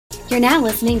You're now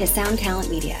listening to Sound Talent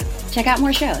Media. Check out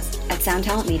more shows at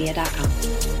soundtalentmedia.com.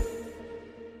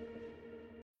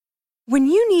 When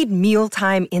you need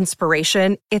mealtime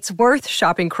inspiration, it's worth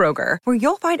shopping Kroger, where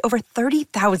you'll find over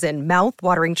 30,000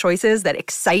 mouth-watering choices that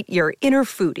excite your inner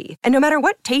foodie. And no matter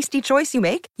what tasty choice you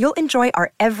make, you'll enjoy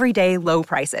our everyday low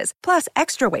prices, plus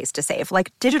extra ways to save,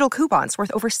 like digital coupons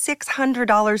worth over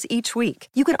 $600 each week.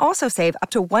 You can also save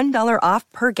up to $1 off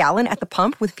per gallon at the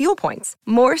pump with fuel points.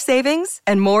 More savings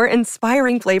and more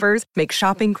inspiring flavors make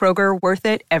shopping Kroger worth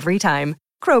it every time.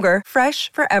 Kroger,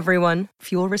 fresh for everyone.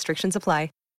 Fuel restrictions apply.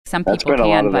 Some people That's been can, a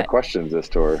lot of but the questions this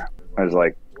tour. I was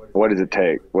like, what does it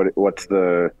take? What's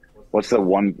the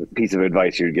one piece of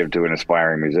advice you'd give to an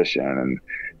aspiring musician? And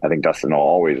I think Dustin will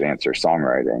always answer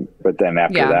songwriting. But then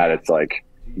after that, it's like,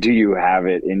 do you have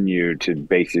it in you to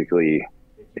basically,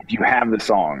 if you have the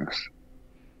songs,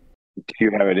 do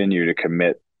you have it in you to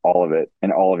commit all of it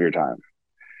and all of your time?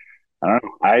 I don't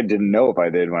know. I didn't know if I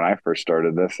did when I first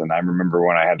started this. And I remember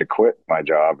when I had to quit my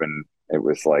job, and it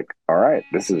was like, all right,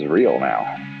 this is real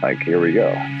now. Like, here we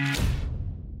go.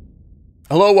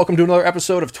 Hello, welcome to another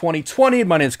episode of 2020.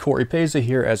 My name is Corey Peza,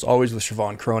 here as always with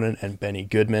Siobhan Cronin and Benny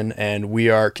Goodman, and we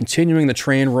are continuing the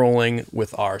train rolling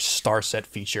with our Star Set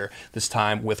feature, this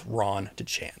time with Ron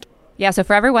DeChant. Yeah, so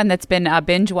for everyone that's been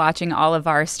binge watching all of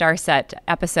our Star Set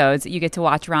episodes, you get to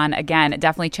watch Ron again.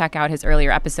 Definitely check out his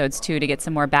earlier episodes too to get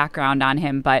some more background on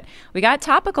him. But we got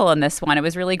topical in this one. It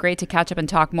was really great to catch up and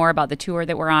talk more about the tour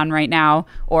that we're on right now,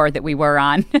 or that we were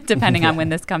on, depending on when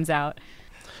this comes out.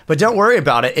 But don't worry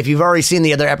about it. If you've already seen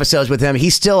the other episodes with him,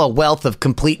 he's still a wealth of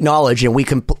complete knowledge, and we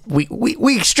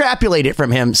extrapolate it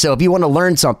from him. So if you want to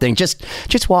learn something, just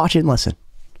watch and listen.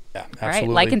 Yeah, all right,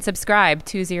 like and subscribe,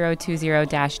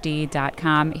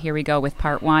 2020-d.com. Here we go with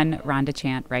part one, Ron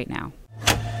DeChant right now.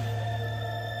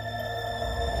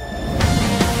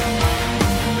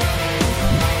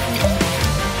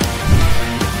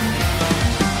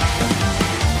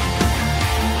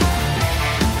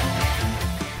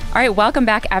 All right, welcome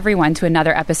back, everyone, to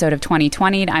another episode of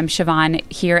 2020. I'm Siobhan,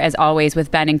 here as always with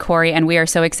Ben and Corey, and we are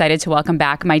so excited to welcome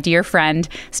back my dear friend,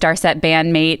 Starset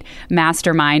bandmate,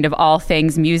 mastermind of all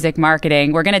things music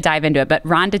marketing. We're going to dive into it, but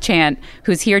Ron DeChant,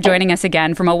 who's here joining us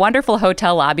again from a wonderful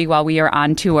hotel lobby while we are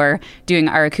on tour doing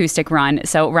our acoustic run.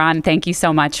 So, Ron, thank you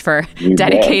so much for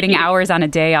dedicating hours on a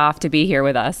day off to be here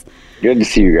with us. Good to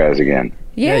see you guys again.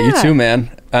 Yeah, you too,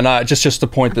 man. And just to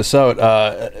point this out,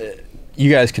 you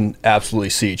guys can absolutely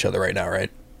see each other right now, right?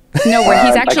 No, where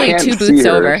he's actually two booths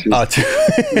over. She's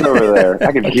over there.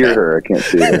 I can hear her. I can't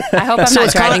see her. I hope I'm not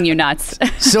driving you nuts.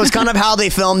 So it's kind of how they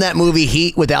filmed that movie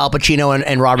Heat with Al Pacino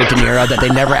and Robert De Niro, that they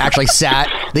never actually sat.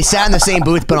 They sat in the same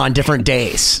booth, but on different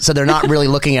days. So they're not really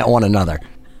looking at one another.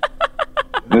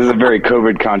 This is a very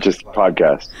COVID-conscious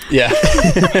podcast. Yeah.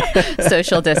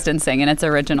 Social distancing in its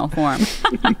original form.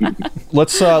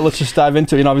 Let's just dive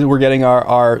into it. Obviously we're getting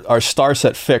our Star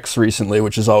Set fix recently,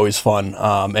 which is always fun.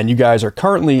 And you guys are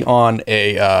currently on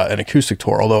an acoustic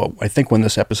tour, although I think when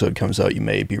this episode comes out, you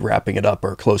may be wrapping it up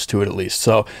or close to it at least.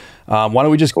 So why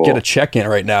don't we just get a check-in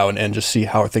right now and just see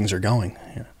how things are going?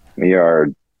 Yeah. We are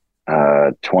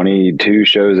 22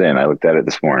 shows in. I looked at it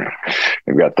this morning.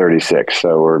 We've got 36,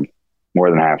 so we're more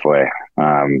than halfway.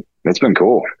 It's been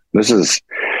cool. This is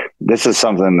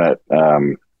something that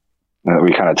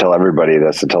we kind of tell everybody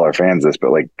this and tell our fans this,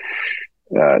 but like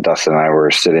Dustin and I were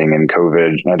sitting in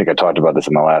COVID. I think I talked about this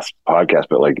in the last podcast,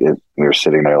 but like we were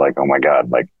sitting there like, oh my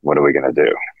God, like what are we going to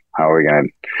do? How are we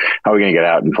going to get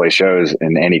out and play shows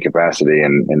in any capacity?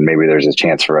 And maybe there's a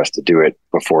chance for us to do it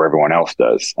before everyone else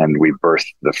does. And we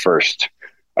birthed the first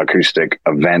acoustic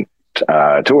event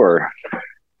tour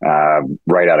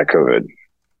right out of COVID.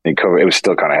 And COVID, it was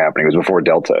still kind of happening. It was before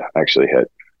Delta actually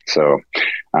hit. So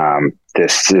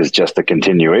this is just a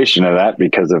continuation of that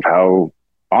because of how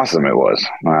awesome it was.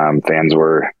 Fans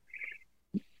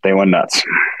they went nuts.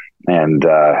 And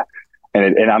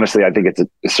honestly, I think it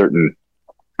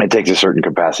takes a certain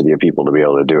capacity of people to be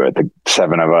able to do it. The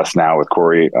 7 of us now with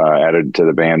Corey added to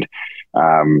the band,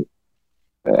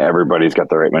 everybody's got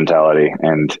the right mentality,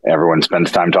 and everyone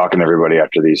spends time talking to everybody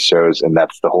after these shows, and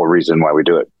that's the whole reason why we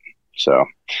do it. So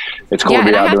it's cool to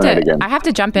be out doing it again. I have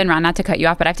to jump in, Ron, not to cut you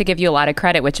off, but I have to give you a lot of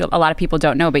credit, which a lot of people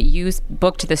don't know, but you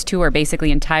booked this tour basically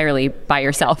entirely by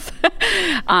yourself,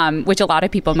 which a lot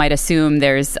of people might assume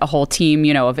there's a whole team,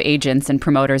 of agents and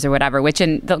promoters or whatever, which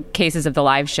in the cases of the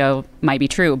live show might be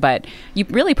true, but you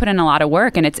really put in a lot of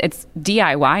work, and it's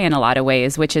DIY in a lot of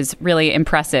ways, which is really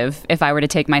impressive. If I were to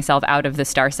take myself out of the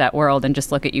Star Set world and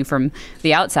just look at you from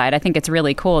the outside, I think it's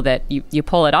really cool that you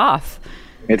pull it off.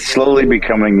 It's slowly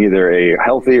becoming either a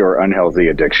healthy or unhealthy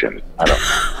addiction. I don't know.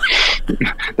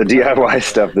 The DIY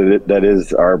stuff that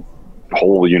is our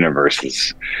whole universe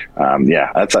is,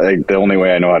 that's like the only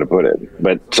way I know how to put it.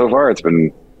 But so far it's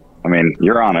been, I mean,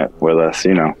 you're on it with us,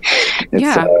 you know,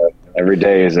 it's every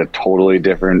day is a totally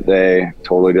different day,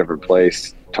 totally different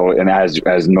place. Totally, and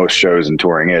as most shows and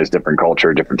touring is, different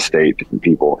culture, different state, different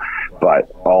people,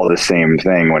 but all the same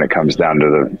thing when it comes down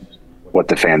to what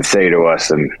the fans say to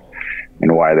us and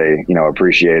why they, you know,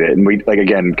 appreciate it. And we, like,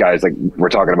 again, guys, like, we're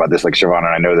talking about this, like, Siobhan and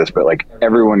I know this, but like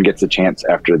everyone gets a chance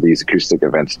after these acoustic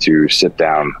events to sit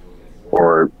down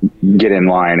or get in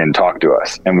line and talk to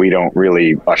us, and we don't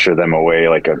really usher them away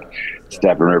like a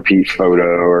step and repeat photo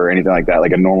or anything like that,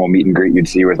 like a normal meet and greet you'd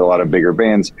see with a lot of bigger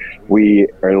bands. We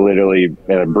are literally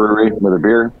at a brewery with a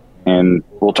beer, and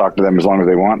we'll talk to them as long as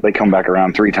they want. They come back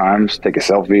around 3 times, take a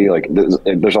selfie. Like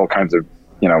there's all kinds of,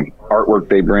 you know, artwork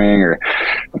they bring or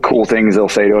cool things they'll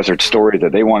say to us or stories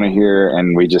that they want to hear,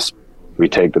 and we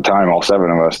take the time, all 7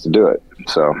 of us, to do it.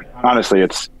 So honestly,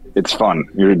 it's fun.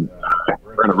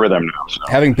 We're in a rhythm now. So.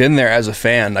 Having been there as a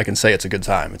fan, I can say it's a good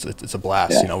time. It's a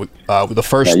blast. Yeah. You know, the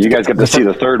first. Yeah, you guys get to see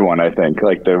the third one, I think,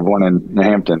 like the one in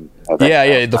Hampton.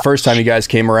 Yeah. The first time you guys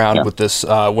came around with this,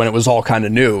 when it was all kind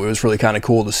of new, it was really kind of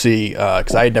cool to see,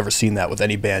 because I had never seen that with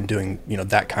any band doing, you know,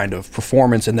 that kind of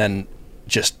performance, and then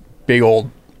just big old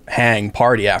hang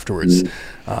party afterwards.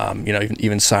 You know,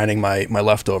 even signing my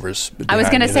leftovers. I was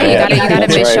going to say, you got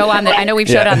to show on the. I know we've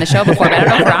showed it on the show before, but I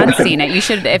don't know if Ron's seen it. You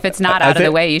should, if it's not out of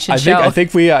the way, you should show. I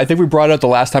think we brought it up the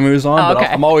last time he was on, but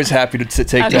I'm always happy to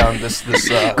take down this.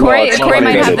 Corey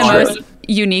might have the most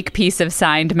unique piece of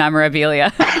signed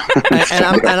memorabilia. and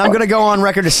I'm going to go on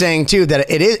record as saying too that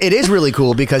it is really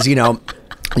cool because, you know,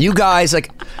 you guys,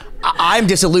 like, I'm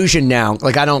disillusioned now.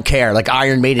 Like, I don't care. Like,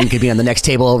 Iron Maiden could be on the next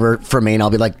table over for me, and I'll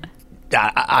be like,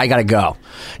 I gotta go.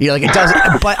 You know, like, it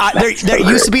doesn't. But there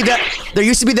used to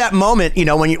be that moment, you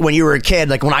know, when you were a kid,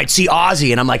 like when I'd see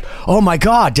Ozzy, and I'm like, oh my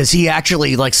God, does he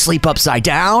actually like sleep upside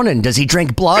down, and does he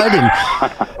drink blood?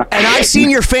 And I've seen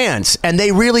your fans, and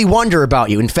they really wonder about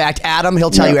you. In fact, Adam, he'll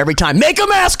tell you every time, make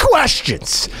them ask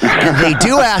questions, and they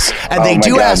do ask, and they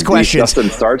do ask questions. Justin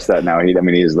starts that now.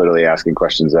 He's literally asking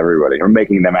questions to everybody, or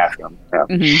making them ask them. Yeah.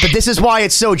 Mm-hmm. But this is why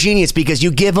it's so genius, because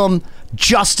you give them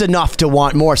just enough to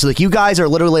want more. So like, you guys are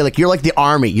literally like, you're like the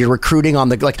army. You're recruiting on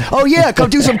the, like, oh yeah, come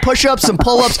do some push-ups, some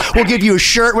pull-ups, we'll give you a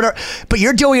shirt, whatever. But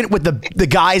you're doing it with the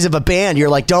guys of a band. You're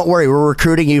like, don't worry, we're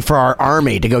recruiting you for our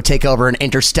army to go take over an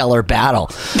interstellar battle.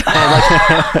 And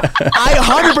like,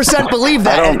 I 100% believe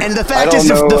that. And the fact is,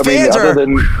 the fans are,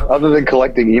 other than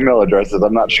collecting email addresses,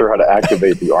 I'm not sure how to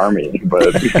activate the army,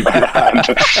 but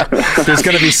there's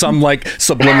going to be some like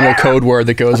subliminal code word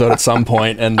that goes out at some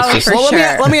point. And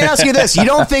let me ask you this. You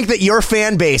don't think that your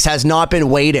fan base has not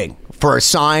been waiting for a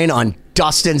sign on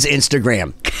Dustin's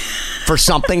Instagram for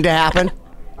something to happen?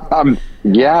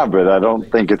 Yeah, but I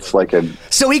don't think it's like a.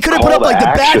 So he could have put up like the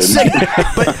bat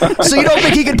signal. So you don't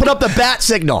think he could put up the bat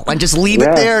signal and just leave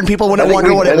it there and people wouldn't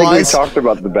wonder what it was? I think we talked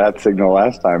about the bat signal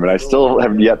last time, and I still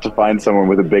have yet to find someone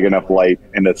with a big enough light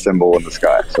and a symbol in the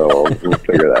sky. So we'll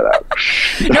figure that out.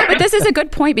 No, but this is a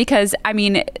good point because, I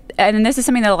mean, and this is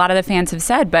something that a lot of the fans have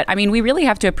said, but I mean, we really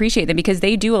have to appreciate them because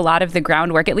they do a lot of the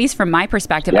groundwork, at least from my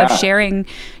perspective, of sharing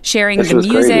the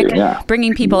music,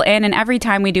 bringing people in, and every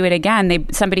time we do it again,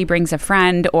 somebody brings a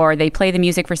friend or they play the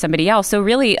music for somebody else. So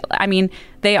really, I mean,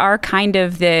 they are kind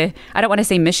of I don't want to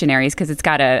say missionaries because it's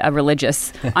got a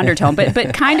religious undertone,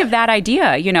 but kind of that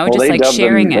idea, you know, just like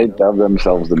sharing it. They dub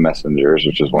themselves the messengers,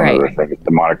 which is one of the things,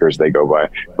 the monikers they go by.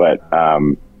 But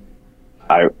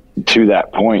to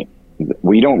that point,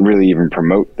 we don't really even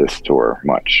promote this tour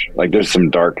much. Like, there's some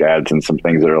dark ads and some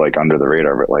things that are like under the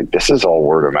radar, but like, this is all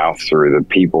word of mouth through the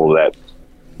people that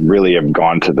really have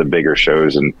gone to the bigger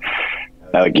shows. And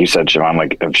like you said, Siobhan,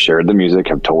 like, have shared the music,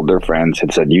 have told their friends,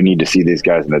 had said, you need to see these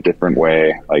guys in a different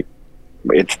way. Like,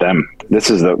 it's them.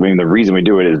 The reason we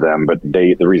do it is them, but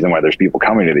the reason why there's people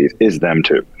coming to these is them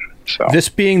too. So this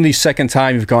being the second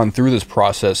time you've gone through this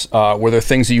process, were there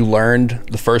things that you learned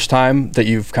the first time that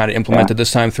you've kind of implemented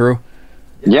this time through?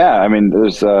 Yeah, I mean,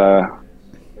 there's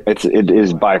it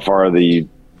is by far the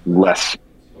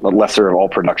lesser of all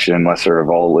production, lesser of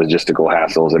all logistical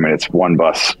hassles. I mean, it's one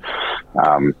bus.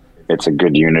 It's a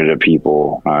good unit of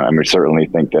people. And we certainly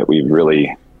think that we've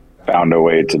really found a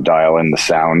way to dial in the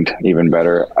sound even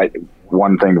better.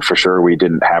 One thing for sure, we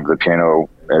didn't have the piano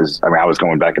I was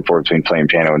going back and forth between playing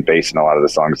piano and bass in a lot of the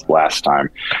songs last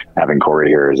time. Having Corey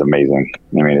here is amazing.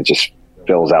 I mean, it just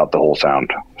fills out the whole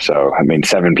sound. So, I mean,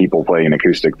 7 people playing an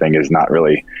acoustic thing is not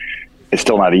really, it's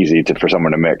still not easy for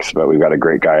someone to mix, but we've got a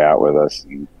great guy out with us.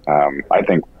 And, I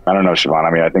don't know, Siobhan,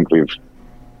 I mean, I think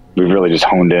we've really just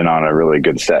honed in on a really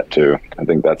good set too. I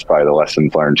think that's probably the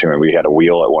lesson learned too. And we had a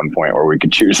wheel at one point where we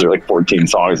could choose, there were like 14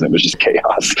 songs and it was just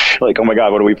chaos. Like, oh my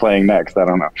God, what are we playing next? I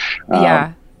don't know.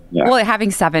 Yeah. Well,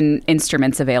 having 7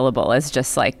 instruments available is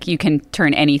just like, you can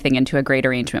turn anything into a great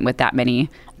arrangement with that many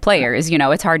players. You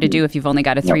know, it's hard to do if you've only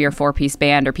got a 3 or 4 piece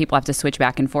band, or people have to switch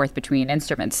back and forth between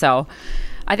instruments. So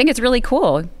I think it's really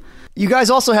cool. You guys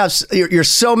also have, you're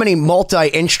so many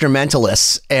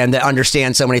multi-instrumentalists and that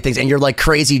understand so many things, and you're like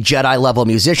crazy Jedi level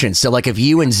musicians. So like if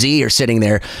you and Z are sitting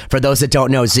there, for those that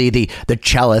don't know, Z, the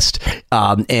cellist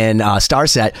in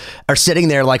Starset, are sitting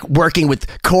there like working with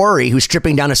Corey, who's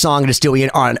stripping down a song and just doing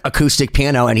it on acoustic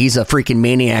piano, and he's a freaking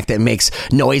maniac that makes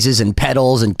noises and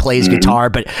pedals and plays guitar,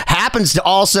 but happens to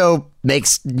also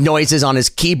makes noises on his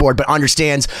keyboard, but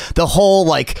understands the whole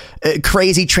like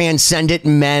crazy transcendent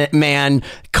man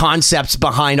concepts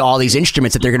behind all these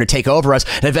instruments that they're going to take over us.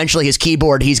 And eventually his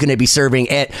keyboard, he's going to be serving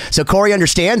it. So Corey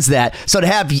understands that. So to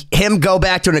have him go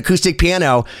back to an acoustic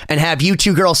piano and have you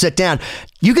 2 girls sit down,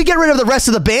 you could get rid of the rest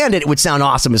of the band and it would sound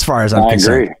awesome as far as I'm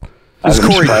concerned. Agree. It's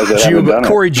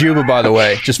Corey Juba, by the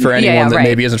way, just for anyone that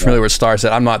maybe isn't familiar with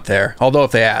Starset. I'm not there. Although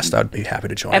if they asked, I'd be happy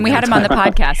to join. And we had him on the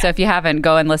podcast, so if you haven't,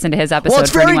 go and listen to his episode. Well,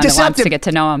 it's very anyone deceptive, that wants to get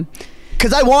to know him.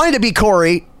 Because I wanted to be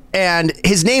Corey, and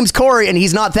his name's Corey, and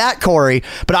he's not that Corey,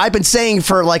 but I've been saying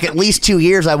for like at least 2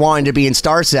 years I wanted to be in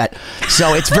Starset.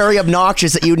 So it's very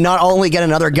obnoxious that you not only get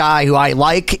another guy who I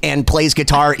like and plays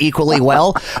guitar equally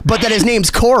well, but that his name's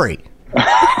Corey.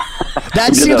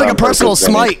 That seems like a personal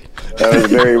smite. That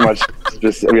was very much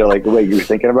just, you're like, wait, you're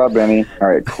thinking about Benny? All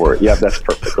right, Court. Yep, that's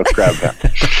perfect. Let's grab him.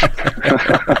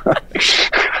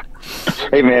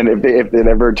 Hey, man, if it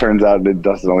ever turns out that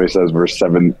Dustin only says we're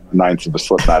 7/9 of a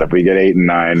Slipknot, if we get 8 and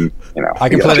 9, you know. I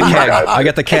can play the keg. I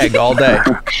got the keg all day.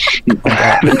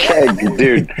 The keg,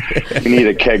 dude. You need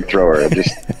a keg thrower.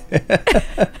 Just,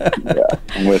 yeah,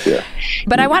 I'm with you.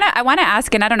 But I want to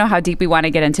ask, and I don't know how deep we want to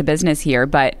get into business here,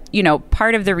 but, you know,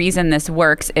 part of the reason this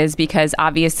works is because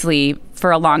obviously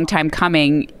for a long time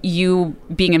coming, you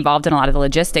being involved in a lot of the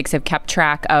logistics have kept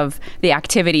track of the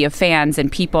activity of fans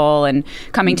and people and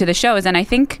coming to the shows. And I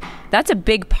think that's a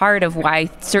big part of why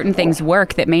certain things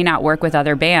work that may not work with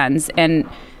other bands. And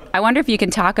I wonder if you can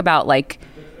talk about, like,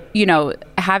 you know,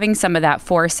 having some of that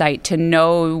foresight to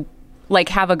know, like,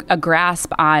 have a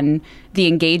grasp on the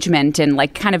engagement and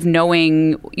like kind of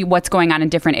knowing what's going on in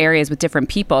different areas with different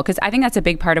people. Because I think that's a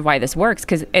big part of why this works,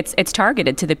 because it's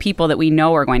targeted to the people that we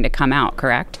know are going to come out,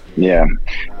 correct? Yeah.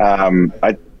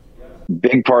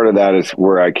 Big part of that is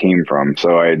where I came from.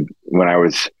 So when I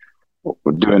was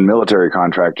doing military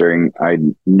contracting, I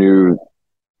knew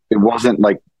it wasn't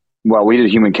like, well, we did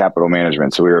human capital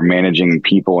management. So we were managing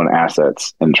people and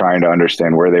assets and trying to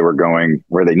understand where they were going,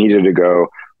 where they needed to go,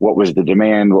 what was the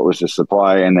demand, what was the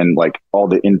supply, and then like all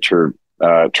the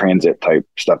transit type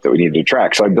stuff that we needed to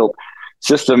track. So I built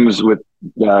systems with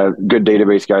good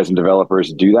database guys and developers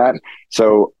to do that.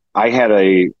 So I had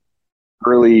a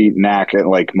early knack at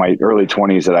like my early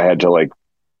 20s that I had to like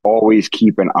always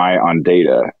keep an eye on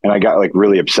data. And I got like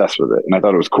really obsessed with it. And I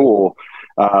thought it was cool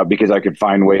because I could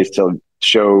find ways to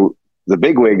show the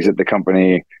bigwigs at the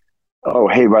company, oh,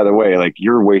 hey, by the way, like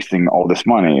you're wasting all this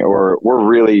money, or we're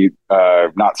really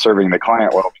not serving the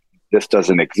client well. This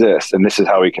doesn't exist, and this is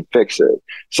how we can fix it.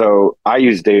 So I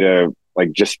use data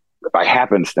like just by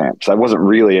happenstance. I wasn't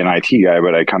really an IT guy,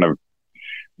 but I kind of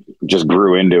just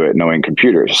grew into it knowing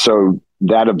computers. So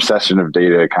that obsession of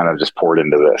data kind of just poured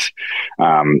into this.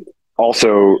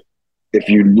 Also, if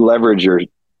you leverage your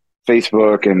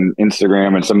Facebook and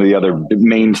Instagram and some of the other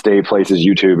mainstay places,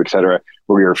 YouTube, et cetera,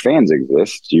 where your fans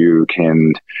exist, you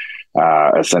can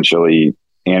essentially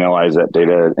analyze that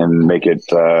data and make it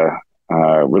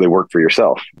really work for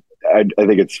yourself. I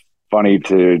think it's funny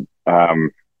to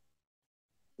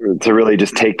really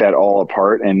just take that all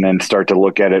apart and then start to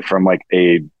look at it from like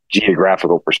a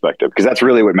geographical perspective, because that's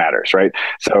really what matters, right?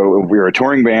 So if you're a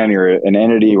touring band, you're an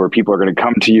entity where people are going to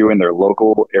come to you in their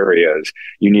local areas.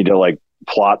 You need to like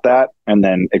plot that and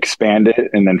then expand it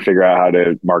and then figure out how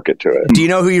to market to it. Do you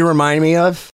know who you remind me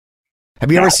of? Have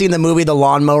you ever seen the movie The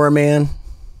Lawnmower Man?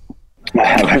 I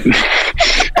haven't.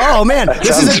 Oh man,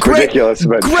 this is a great,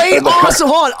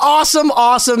 awesome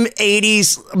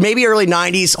 80s, maybe early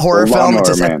 90s horror film.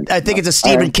 I think it's a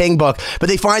Stephen King book, but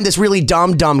they find this really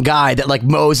dumb guy that like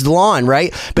mows the lawn,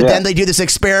 right? But then they do this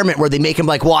experiment where they make him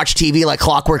like watch TV like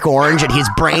Clockwork Orange, and his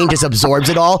brain just absorbs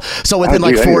it all. So within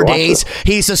like 4 days,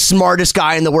 he's the smartest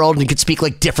guy in the world and he could speak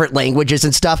like different languages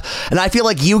and stuff. And I feel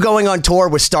like you going on tour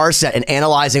with Starset and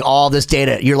analyzing all this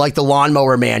data, you're like the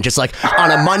Lawnmower Man. Just like on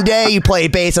a Monday you play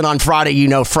bass and on Friday you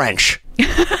know French.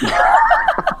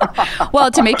 Well,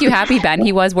 to make you happy, Ben,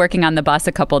 he was working on the bus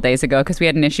a couple days ago because we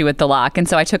had an issue with the lock, and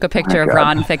so I took a picture of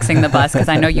Ron fixing the bus because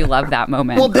I know you love that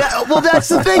moment. Well, that's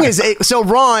the thing is, so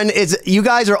Ron is. You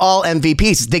guys are all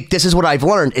MVPs. This is what I've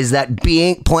learned is that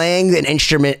playing an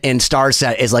instrument in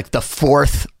Starset is like the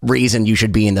fourth reason you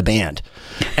should be in the band,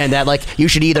 and that like you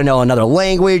should either know another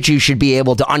language, you should be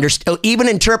able to understand, even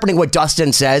interpreting what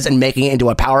Dustin says and making it into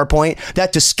a PowerPoint.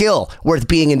 That's a skill worth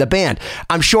being in the band.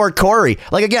 I'm sure Corey,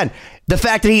 like again. The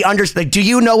fact that he understands, like, do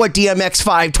you know what DMX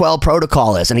 512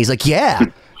 protocol is? And he's like, yeah,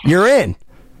 you're in.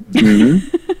 Mm-hmm.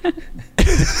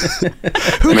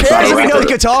 Who cares if he knows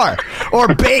guitar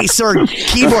or bass or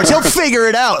keyboards? He'll figure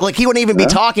it out. Like, he wouldn't even be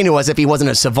talking to us if he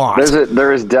wasn't a savant.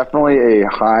 There is definitely a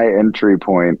high entry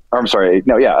point.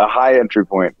 A high entry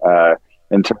point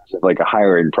in terms of like a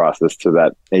hiring process to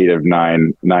that 8 of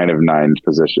 9, 9 of 9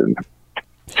 position.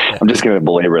 I'm just going to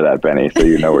belabor that, Benny, so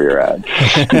you know where you're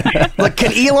at. Like,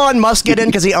 can Elon Musk get in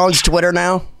because he owns Twitter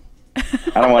now?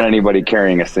 I don't want anybody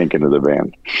carrying a sink into the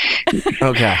band.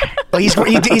 Okay. Well,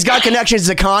 he's got connections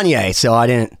to Kanye, so I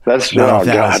didn't. That's oh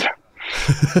god.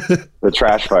 The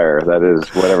trash fire. That is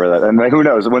whatever that. And who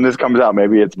knows when this comes out?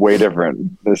 Maybe it's way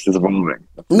different. This is evolving.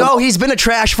 No, he's been a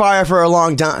trash fire for a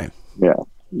long time.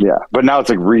 Yeah, but now it's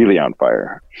like really on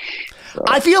fire. So.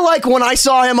 I feel like when I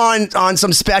saw him on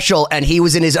some special and he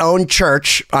was in his own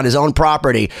church on his own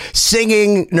property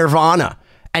singing Nirvana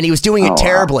and he was doing it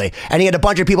terribly. Wow. And he had a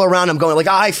bunch of people around him going like,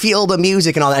 I feel the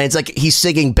music and all that. And it's like he's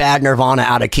singing bad Nirvana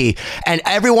out of key. And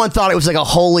everyone thought it was like a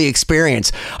holy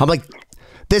experience. I'm like,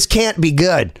 this can't be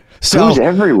good. So who's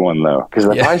everyone though? Because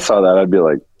if I saw that, I'd be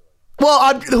like,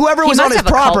 well, whoever was on his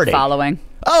property. Following.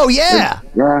 Oh yeah.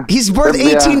 He's worth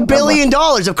 $18 billion.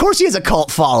 Of course he has a cult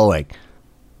following.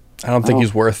 I don't think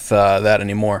he's worth that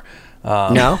anymore.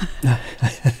 No? I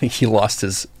think he lost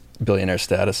his billionaire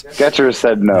status. Skechers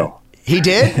said no. He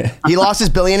did? He lost his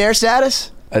billionaire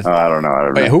status? I don't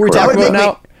know. Wait, who are we talking about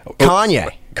now? Kanye.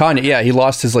 Kanye, yeah, he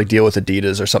lost his like deal with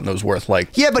Adidas or something that was worth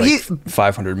like but like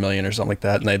 $500 million or something like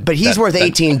that. And but he's worth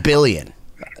 $18 billion.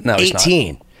 No, he's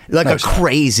 18. Not. Like a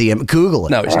crazy. Google it.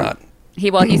 No, he's not.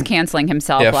 He's canceling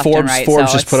himself left Forbes, and right.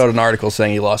 Forbes just put out an article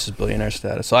saying he lost his billionaire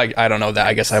status. So I don't know that.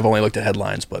 I guess I've only looked at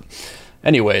headlines, but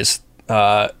anyways.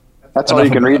 That's all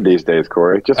you can read these days,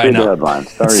 Corey. Just read the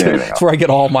headlines. Don't read anything else. That's where I get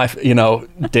all my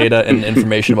data and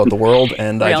information about the world,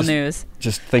 and real news.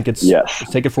 Just think it's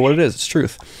just take it for what it is. It's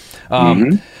truth.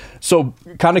 So,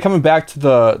 kind of coming back to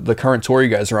the current tour you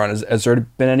guys are on, has there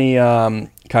been any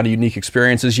kind of unique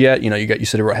experiences yet? You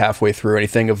said about halfway through.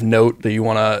 Anything of note that you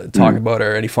want to talk about,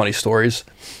 or any funny stories?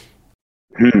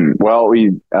 Well,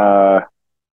 I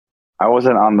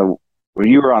wasn't on the. Well,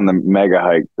 you were on the mega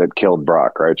hike that killed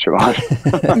Brock, right,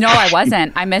 Siobhan? No, I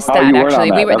wasn't. I missed that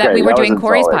actually. We were doing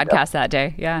Corey's podcast that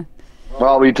day. Yeah.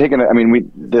 Well, we've taken it. I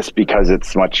mean, this because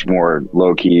it's much more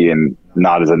low key and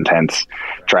not as intense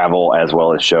travel as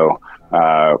well as show.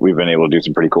 We've been able to do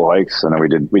some pretty cool hikes, and then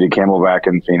we did Camelback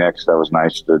in Phoenix. That was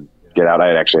nice to get out.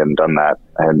 I actually hadn't done that,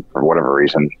 and for whatever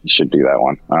reason, you should do that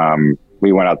one.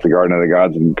 We went out to the Garden of the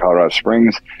Gods in Colorado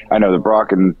Springs. I know that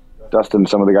Brock and Dustin,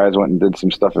 some of the guys went and did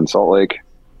some stuff in Salt Lake,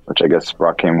 which I guess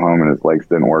Brock came home and his legs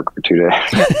didn't work for 2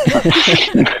 days.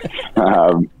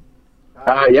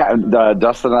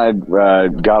 Dustin and I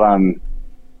got on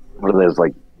what are those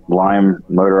like Lime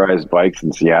motorized bikes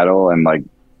in Seattle, and like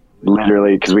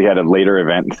literally because we had a later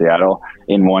event in Seattle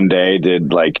in one day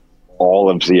did like all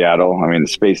of Seattle. I mean, the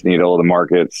Space Needle, the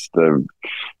markets, the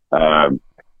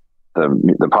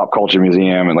Pop Culture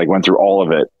Museum, and like went through all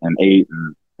of it and ate,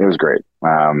 and it was great.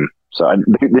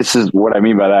 This is what I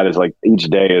mean by that is like each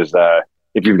day is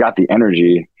if you've got the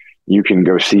energy, you can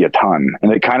go see a ton.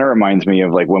 And it kind of reminds me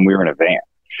of like when we were in a van.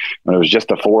 When it was just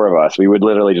the 4 of us, we would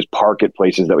literally just park at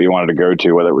places that we wanted to go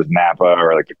to, whether it was Napa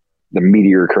or like the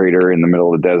Meteor Crater in the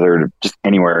middle of the desert, or just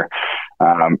anywhere.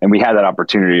 And we had that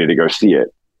opportunity to go see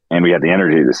it, and we had the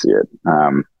energy to see it.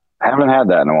 Haven't had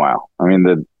that in a while. I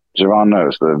mean, Siobhan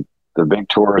knows the big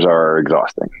tours are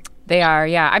exhausting. They are,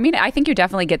 yeah. I mean, I think you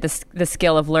definitely get the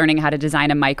skill of learning how to design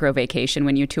a micro vacation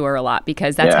when you tour a lot,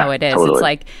 because that's how it is. Totally. It's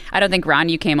like, I don't think, Ron,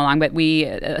 you came along, but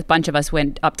a bunch of us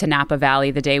went up to Napa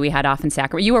Valley the day we had off in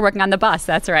Sacramento. You were working on the bus,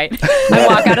 that's right. I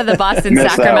walk out of the bus in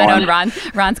Sacramento, and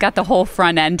Ron's got the whole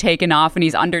front end taken off, and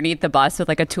he's underneath the bus with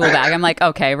like a tool bag. I'm like,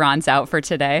 okay, Ron's out for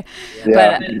today.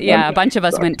 But a bunch of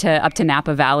us went up to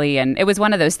Napa Valley, and it was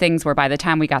one of those things where by the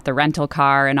time we got the rental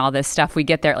car and all this stuff, we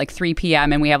get there at like 3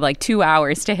 p.m. and we have like 2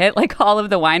 hours to hit like all of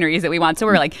the wineries that we want. So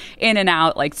we're like in and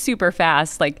out, like super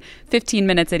fast, like 15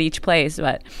 minutes at each place.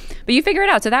 But you figure it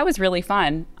out. So that was really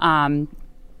fun.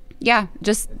 Yeah,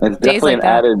 just It's days like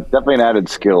that. definitely an added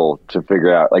skill to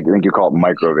figure out. Like I think you call it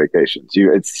micro vacations.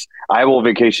 I will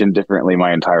vacation differently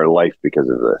my entire life because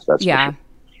of this. That's for sure.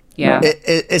 Yeah.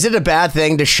 Is it a bad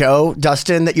thing to show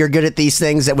Dustin that you're good at these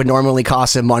things that would normally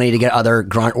cost him money to get other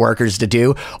grunt workers to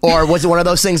do? Or was it one of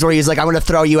those things where he's like, I'm going to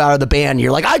throw you out of the band?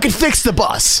 You're like, I could fix the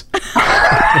bus.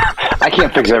 I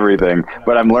can't fix everything,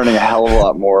 but I'm learning a hell of a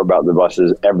lot more about the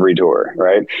buses every tour,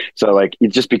 right? So like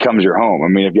it just becomes your home. I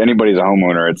mean, if anybody's a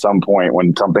homeowner at some point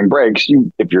when something breaks,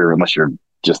 unless you're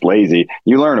just lazy,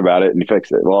 you learn about it and you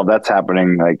fix it. Well, that's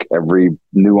happening like every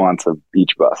nuance of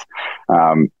each bus.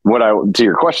 To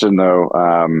your question though,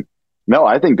 Mel,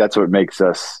 I think that's what makes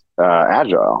us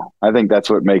agile. I think that's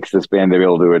what makes this band to be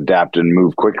able to adapt and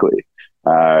move quickly.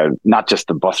 Not just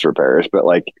the bus repairs, but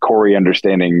like Corey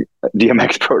understanding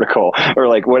DMX protocol or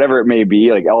like whatever it may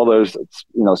be, like all those,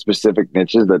 specific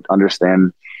niches that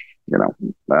understand,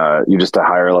 you're just a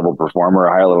higher level performer,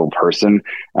 a higher level person.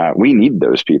 We need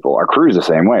those people. Our crew's the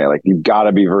same way. Like you've got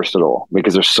to be versatile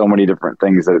because there's so many different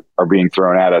things that are being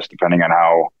thrown at us depending on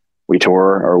how we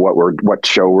tour or what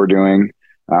show we're doing.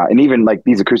 And even like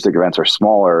these acoustic events are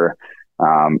smaller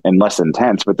and less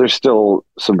intense, but there's still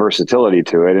some versatility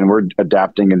to it. And we're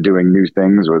adapting and doing new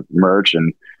things with merch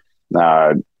and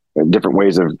different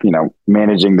ways of,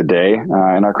 managing the day.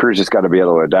 And our crew's just got to be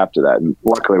able to adapt to that. And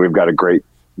luckily we've got a great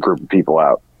group of people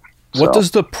out. What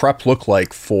does the prep look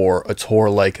like for a tour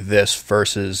like this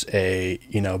versus a,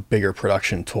 bigger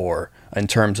production tour in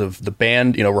terms of the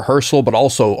band, rehearsal, but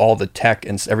also all the tech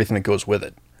and everything that goes with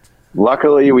it?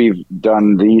 Luckily, we've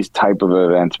done these type of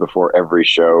events before every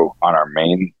show on our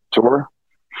main tour.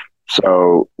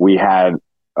 So we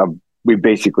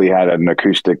basically had an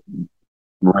acoustic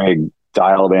rig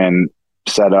dialed in,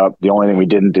 set up. The only thing we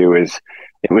didn't do is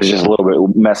it was just a little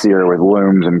bit messier with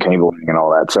looms and cabling and all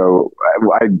that. So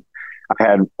I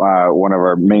had one of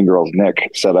our main girls,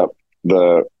 Nick, set up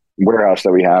the warehouse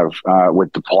that we have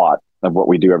with the plot of what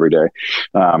we do every day.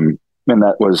 And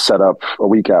that was set up a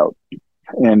week out.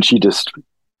 And she just,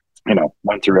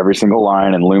 went through every single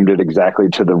line and loomed it exactly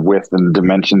to the width and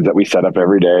dimensions that we set up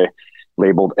every day,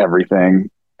 labeled everything,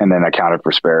 and then accounted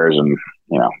for spares. And,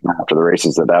 after the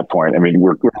races at that point, I mean,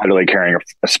 we're literally carrying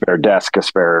a spare desk, a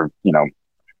spare,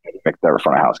 make that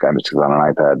front of house guy just because on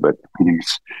an iPad, but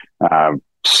it's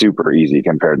super easy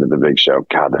compared to the big show.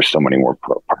 God, there's so many more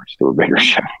parts to a bigger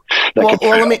show. Well,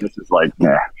 This is like,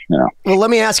 Well, let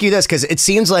me ask you this, because it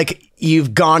seems like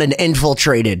you've gone and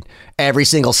infiltrated every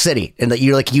single city, and that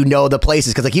you know the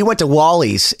places. Because like you went to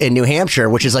Wally's in New Hampshire,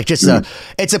 which is like just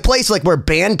it's a place like where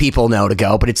band people know to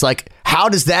go. But it's like, how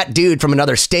does that dude from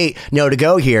another state know to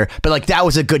go here? But like that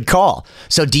was a good call.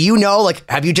 So do you know? Like,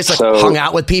 have you just hung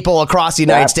out with people across the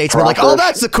United States and been like, oh,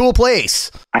 that's a cool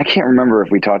place? I can't remember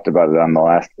if we talked about it on the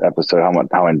last episode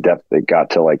how in depth it got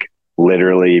to like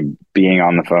literally being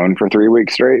on the phone for 3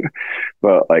 weeks straight,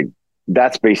 but like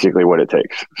that's basically what it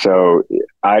takes. So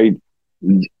I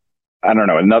don't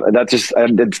know.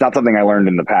 It's not something I learned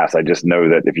in the past. I just know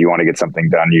that if you want to get something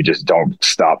done, you just don't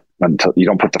stop until you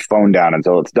don't put the phone down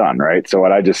until it's done. Right. So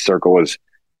what I just circle is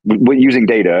using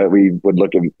data. We would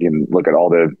look at all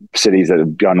the cities that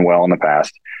have done well in the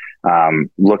past.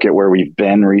 Look at where we've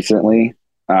been recently.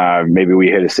 Maybe we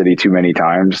hit a city too many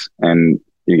times, and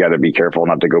you got to be careful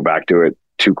not to go back to it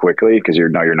too quickly because you're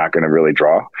not going to really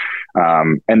draw.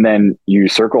 And then you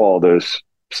circle all those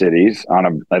cities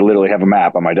I literally have a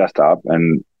map on my desktop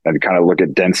and kind of look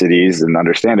at densities and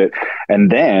understand it. And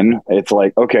then it's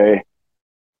like, okay,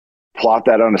 plot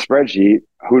that on a spreadsheet.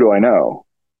 Who do I know?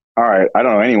 All right. I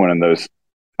don't know anyone in those.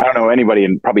 I don't know anybody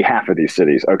in probably half of these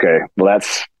cities. Okay. Well,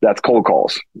 that's cold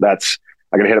calls. I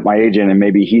got to hit up my agent and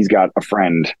maybe he's got a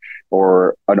friend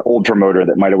or an old promoter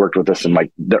that might've worked with us in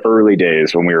like the early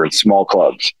days when we were in small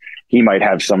clubs. He might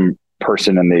have some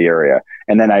person in the area.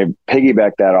 And then I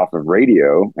piggyback that off of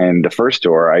radio. And the first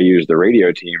tour I used the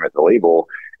radio team at the label,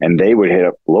 and they would hit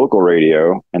up local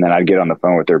radio. And then I'd get on the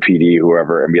phone with their PD,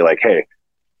 whoever, and be like, hey,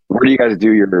 where do you guys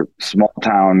do your small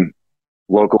town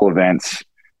local events?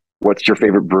 What's your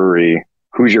favorite brewery?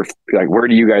 Where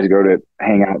do you guys go to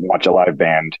hang out and watch a live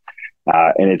band?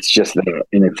 And it's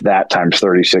that times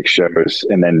 36 shows.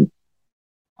 And then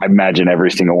I imagine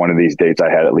every single one of these dates I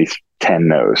had at least 10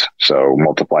 no's. So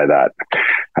multiply that.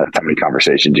 That's how many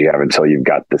conversations you have until you've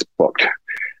got this booked.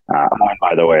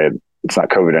 By the way, it's not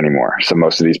COVID anymore. So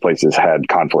most of these places had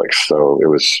conflicts. So it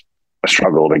was a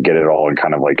struggle to get it all in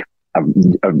kind of like a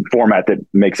format that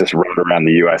makes us run around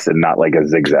the U.S. and not like a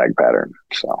zigzag pattern.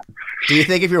 So do you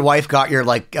think if your wife got your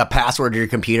like a password to your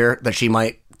computer that she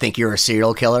might think you're a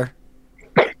serial killer?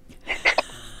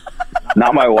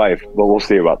 Not my wife, but we'll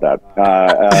see about that.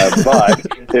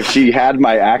 But if she had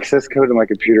my access code to my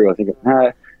computer, I think,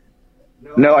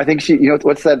 no, I think she,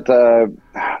 what's that?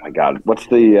 Oh my God. What's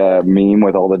the meme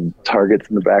with all the targets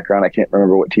in the background? I can't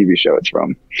remember what TV show it's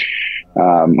from.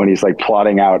 When he's like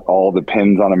plotting out all the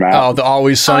pins on a map. Oh, the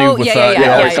Always Sunny with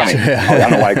Always Sunny. I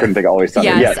don't know why I couldn't think of Always Sunny.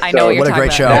 Yes, I know what you're talking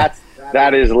about. Show.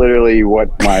 That is literally what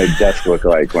my desk looked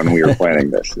like when we were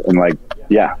planning this. And like,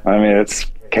 yeah, I mean, it's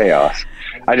chaos.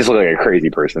 I just look like a crazy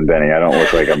person, Benny. I don't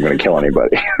look like I'm going to kill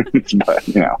anybody. But,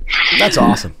 That's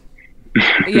awesome.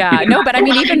 Yeah, no, but I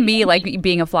mean, even me, like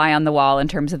being a fly on the wall in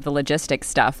terms of the logistics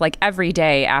stuff, like every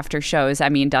day after shows, I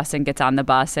mean, Dustin gets on the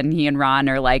bus and he and Ron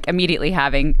are like immediately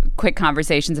having quick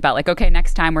conversations about like, okay,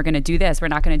 next time we're going to do this, we're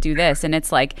not going to do this. And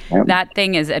it's like that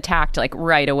thing is attacked like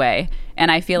right away. And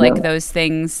I feel like those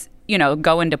things,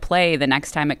 go into play the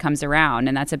next time it comes around.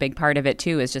 And that's a big part of it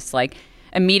too, is just like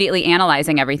immediately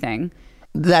analyzing everything.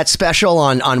 That special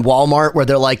on Walmart where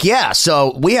they're like, yeah,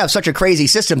 so we have such a crazy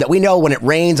system that we know when it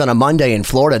rains on a Monday in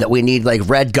Florida that we need like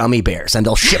red gummy bears, and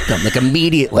they'll ship them like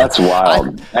immediately. That's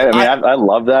wild. I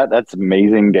love that. That's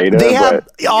amazing data. They have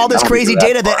all this crazy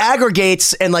data that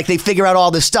aggregates, and like they figure out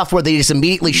all this stuff where they just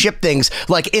immediately ship things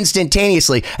like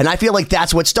instantaneously. And I feel like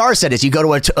that's what Star said is you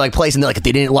go to a place and they're like,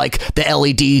 they didn't like the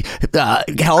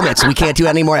LED helmets. We can't do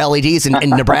any more LEDs in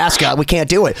Nebraska. We can't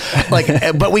do it. Like,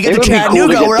 but we get to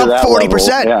Chattanooga, we're up 40%.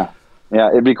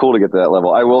 Yeah, it'd be cool to get to that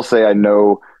level. I will say I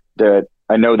know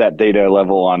that data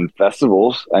level on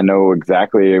festivals. I know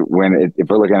exactly when if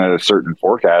we're looking at a certain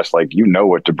forecast, like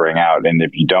what to bring out, and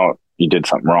if you don't, you did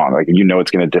something wrong. Like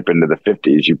it's going to dip into the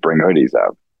 50s, you bring hoodies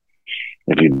out.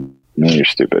 If you're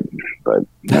stupid, but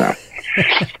I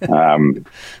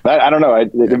don't know.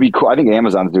 It'd be cool. I think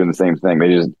Amazon's doing the same thing.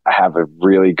 They just have a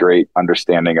really great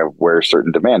understanding of where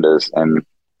certain demand is, and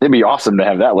it'd be awesome to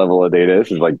have that level of data.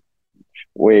 This is like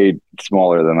way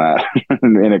smaller than that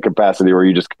in a capacity where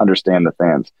you just understand the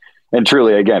fans. And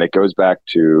truly, again, it goes back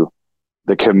to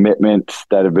the commitments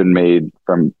that have been made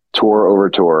from tour over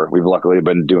tour. We've luckily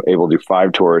been able to do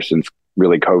 5 tours since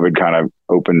really COVID kind of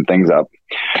opened things up.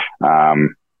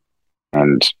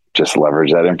 And just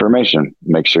leverage that information,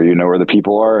 make sure you know where the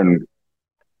people are. And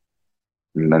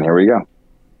then here we go.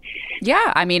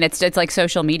 Yeah. I mean, it's like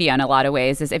social media in a lot of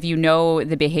ways, is if you know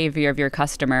the behavior of your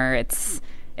customer,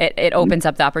 it opens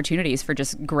up the opportunities for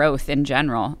just growth in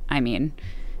general. I mean,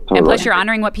 totally. And plus you're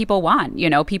honoring what people want.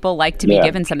 People like to be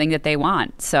given something that they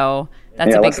want. So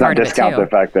that's a big part of it too. Let's not discount the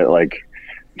fact that like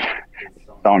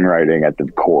songwriting at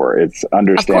the core, it's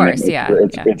understanding,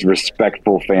 it's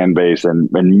respectful fan base and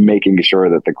making sure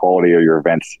that the quality of your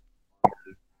events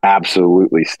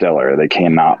absolutely stellar. They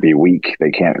cannot be weak.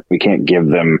 We can't give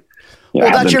them. Well,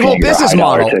 that's your whole business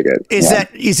model. Is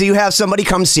that you have somebody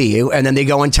come see you, and then they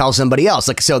go and tell somebody else.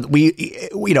 Like, so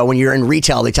when you're in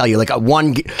retail, they tell you like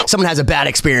someone has a bad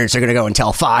experience, they're going to go and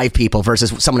tell 5 people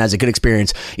versus someone has a good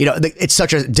experience. It's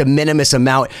such a de minimis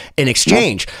amount in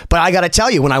exchange. Yeah. But I got to tell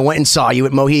you, when I went and saw you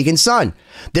at Mohegan Sun,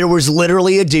 there was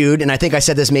literally a dude, and I think I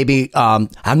said this maybe, I'm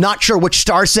not sure which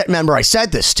Star Set member I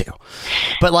said this to,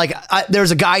 but like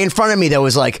there's a guy in front of me that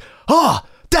was like,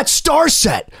 that's Star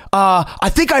Set. I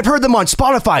think I've heard them on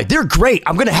Spotify. They're great.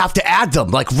 I'm going to have to add them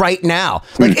like right now,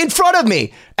 like in front of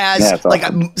me as like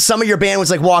awesome. Some of your band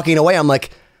was like walking away. I'm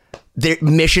like,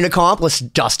 mission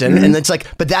accomplished, Dustin. Mm-hmm. And it's like,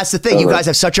 but that's the thing. You guys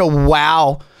have such a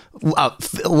wow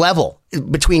level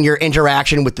between your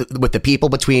interaction with the people,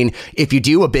 between if you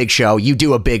do a big show, you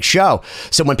do a big show.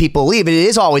 So when people leave, it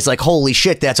is always like, holy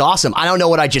shit, that's awesome. I don't know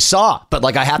what I just saw, but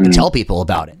like I have to tell people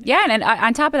about it. Yeah. And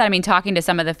on top of that, I mean, talking to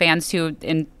some of the fans too,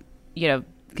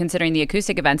 considering the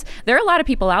acoustic events, there are a lot of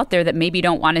people out there that maybe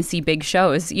don't want to see big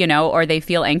shows, or they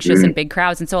feel anxious in big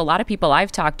crowds. And so a lot of people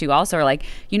I've talked to also are like,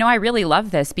 I really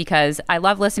love this because I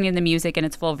love listening to the music in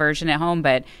its full version at home.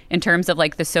 But in terms of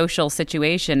like the social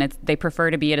situation, they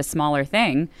prefer to be at a smaller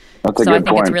thing. That's a good point.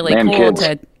 I think it's really cool kids.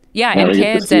 and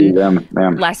kids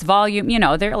and less volume.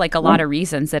 There are like a lot of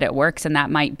reasons that it works, and that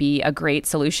might be a great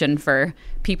solution for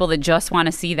people that just want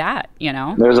to see that,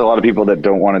 There's a lot of people that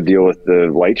don't want to deal with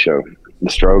the light show. The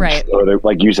Strokes, right. Or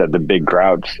like you said, the big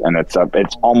crowds, and it's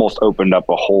almost opened up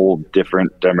a whole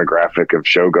different demographic of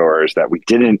showgoers that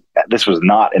this was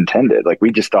not intended. Like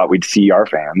we just thought we'd see our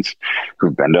fans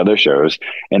who've been to other shows,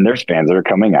 and there's fans that are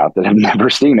coming out that have never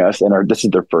seen us and this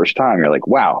is their first time. You're like,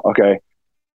 wow, okay,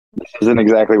 this isn't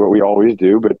exactly what we always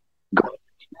do, but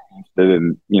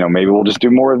maybe we'll just do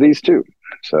more of these too.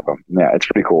 So yeah, it's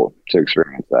pretty cool to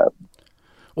experience that.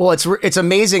 Well, it's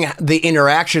amazing the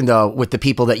interaction though with the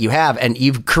people that you have, and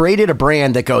you've created a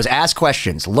brand that goes ask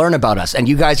questions, learn about us, and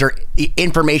you guys are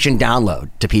information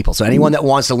download to people. So anyone that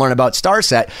wants to learn about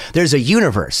Starset, there's a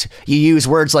universe. You use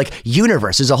words like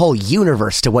universe. There's a whole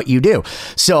universe to what you do.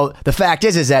 So the fact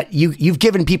is that you've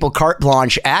given people carte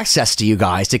blanche access to you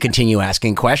guys to continue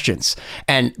asking questions,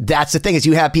 and that's the thing is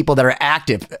you have people that are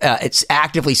active. It's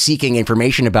actively seeking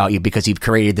information about you because you've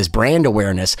created this brand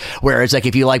awareness. Whereas like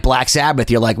if you like Black Sabbath,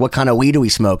 you're like, what kind of weed are we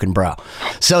smoking, bro?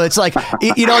 So it's like,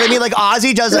 you know what I mean? Like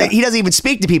Ozzy does, like, he doesn't even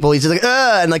speak to people. He's just like,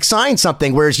 and like sign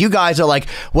something. Whereas you guys are like,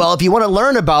 well, if you want to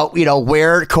learn about, you know,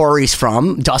 where Corey's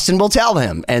from, Dustin will tell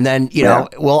him. And then, you know,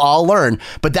 we'll all learn.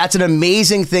 But that's an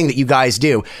amazing thing that you guys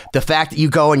do. The fact that you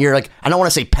go and you're like, I don't want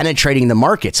to say penetrating the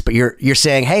markets, but you're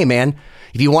saying, hey man,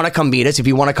 if you want to come meet us, if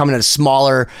you want to come in a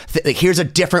smaller, like, here's a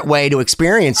different way to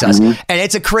experience us. And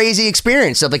it's a crazy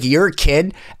experience. So like you're a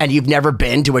kid and you've never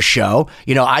been to a show.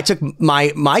 You know, I took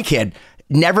my kid,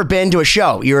 never been to a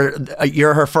show.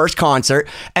 You're her first concert.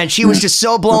 And she was just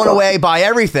so blown away by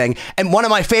everything. And one of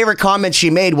my favorite comments she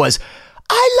made was,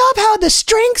 I love how the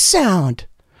strings sound.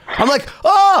 I'm like,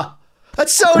 oh,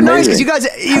 that's so nice because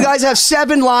you guys have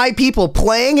 7 live people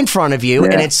playing in front of you,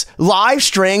 and it's live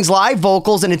strings, live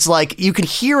vocals, and it's like you can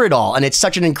hear it all, and it's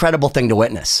such an incredible thing to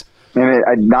witness.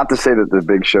 And not to say that the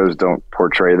big shows don't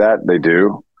portray that, they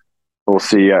do. We'll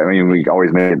see. I mean, we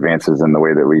always make advances in the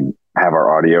way that we have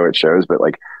our audio at shows, but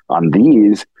like on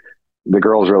these, the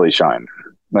girls really shine.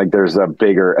 Like there's a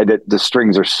bigger. The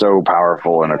strings are so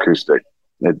powerful and acoustic.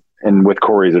 And with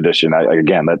Corey's edition,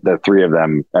 again, the 3 of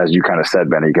them, as you kind of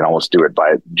said, Ben, you can almost do it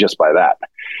by that.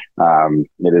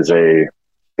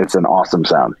 It's an awesome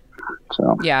sound.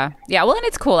 So yeah. Well, and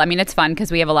it's cool. I mean, it's fun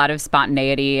because we have a lot of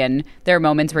spontaneity, and there are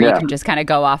moments where you can just kind of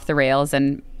go off the rails,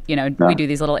 and you know, we do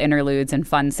these little interludes and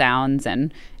fun sounds,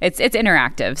 and it's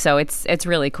interactive. So it's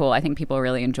really cool. I think people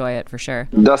really enjoy it for sure.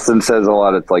 Dustin says a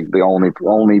lot. It's like the only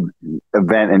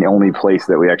event and the only place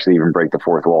that we actually even break the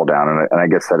fourth wall down, and I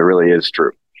guess that really is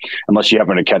true. Unless you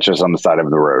happen to catch us on the side of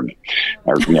the road,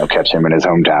 or catch him in his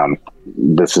hometown,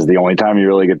 this is the only time you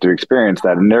really get to experience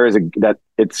that. And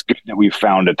it's good that we've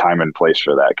found a time and place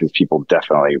for that because people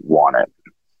definitely want it.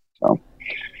 So,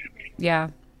 yeah.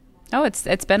 Oh,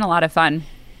 it's been a lot of fun.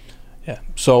 Yeah.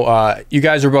 So you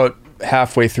guys are about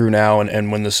halfway through now,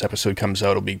 and when this episode comes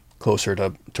out, it'll be closer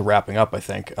to wrapping up, I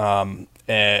think.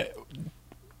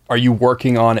 Are you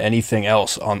working on anything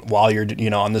else while you're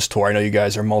on this tour? I know you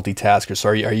guys are multitaskers. So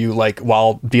are you like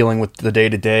while dealing with the day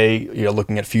to day,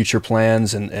 looking at future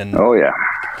plans and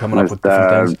coming up with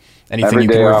different things? Anything you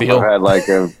can reveal? I've had like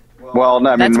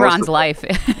that's Ron's life.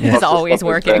 He's always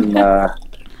working. The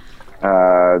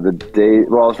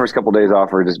first couple of days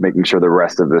off were just making sure the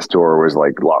rest of this tour was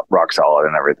like rock solid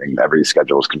and everything. Every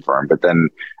schedule was confirmed. But then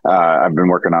I've been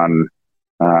working on,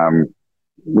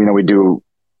 we do.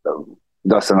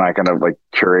 Dustin and I kind of like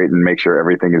curate and make sure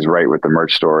everything is right with the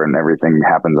merch store, and everything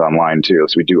happens online too.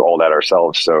 So we do all that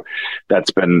ourselves. So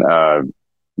that's been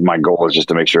my goal, is just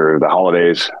to make sure the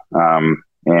holidays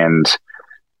and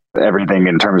everything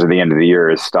in terms of the end of the year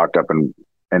is stocked up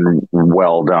and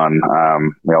well done.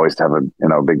 We always have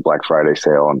a big Black Friday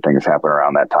sale and things happen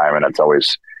around that time, and that's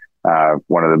always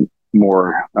one of the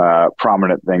more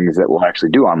prominent things that we'll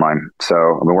actually do online. So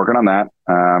I've been working on that.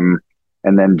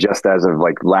 And then just as of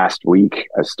like last week,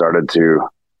 I started to,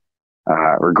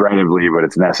 regrettably, but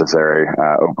it's necessary,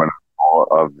 open all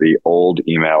of the old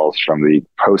emails from the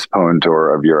postponed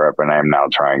tour of Europe. And I am now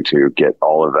trying to get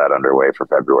all of that underway for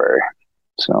February.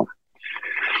 So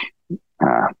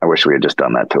I wish we had just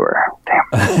done that tour.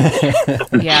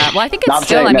 Damn. Yeah. Well, I think it's not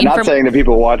still, saying to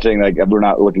people watching, like, we're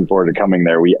not looking forward to coming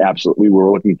there. We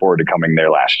were looking forward to coming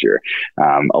there last year.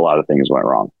 A lot of things went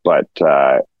wrong, but,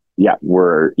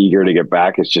 we're eager to get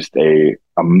back. It's just a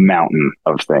mountain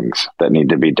of things that need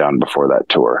to be done before that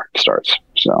tour starts.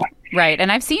 So right.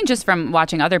 And I've seen just from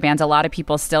watching other bands, a lot of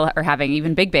people still are having,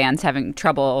 even big bands, having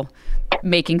trouble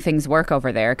making things work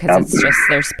over there because it's just,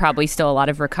 there's probably still a lot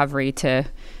of recovery to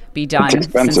be done. It's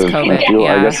expensive. Since COVID.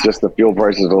 I guess just the fuel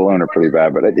prices alone are pretty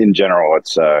bad. But in general,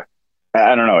 it's I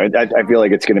don't know. I feel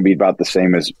like it's going to be about the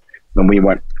same as when we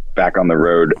went back on the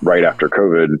road right after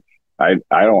COVID. I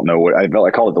don't know what I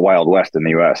call it the Wild West in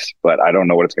the US, but I don't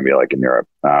know what it's going to be like in Europe.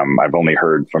 I've only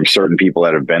heard from certain people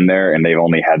that have been there, and they've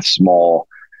only had small,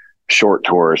 short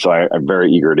tours. So I'm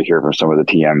very eager to hear from some of the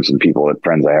TMs and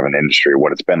friends I have in the industry,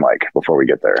 what it's been like before we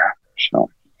get there. So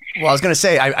Well, I was going to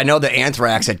say, I know that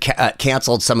Anthrax had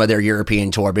canceled some of their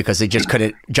European tour because they just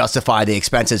couldn't justify the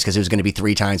expenses because it was going to be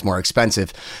 3 times more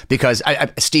expensive. Because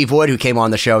Steve Wood, who came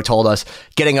on the show, told us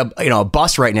getting a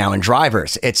bus right now and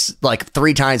drivers, it's like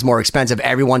 3 times more expensive.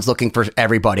 Everyone's looking for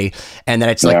everybody, and then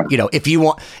it's like if you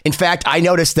want. In fact, I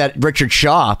noticed that Richard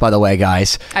Shaw, by the way,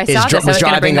 guys,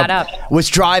 was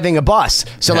driving a bus.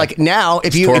 So like now,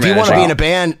 if you want to be in a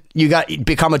band, you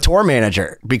become a tour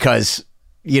manager because.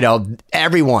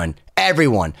 Everyone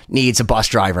needs a bus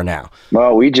driver now.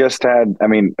 Well, we just had,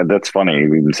 that's funny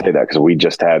you even say that because we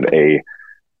just had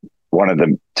one of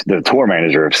the tour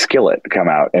manager of Skillet come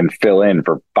out and fill in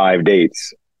for 5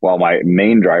 dates while my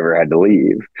main driver had to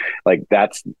leave. Like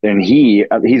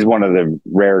he's one of the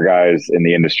rare guys in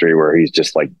the industry where he's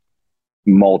just like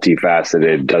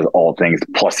multifaceted, does all things.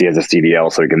 Plus he has a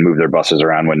CDL so he can move their buses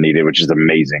around when needed, which is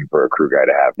amazing for a crew guy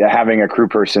to have. Having a crew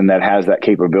person that has that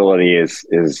capability is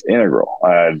integral.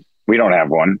 We don't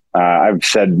have one. I've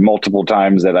said multiple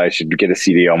times that I should get a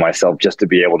CDL myself just to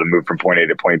be able to move from point A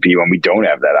to point B when we don't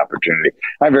have that opportunity.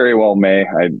 I very well may.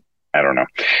 I don't know.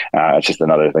 It's just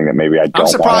another thing that maybe I don't. I'm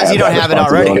surprised you don't have it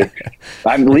already.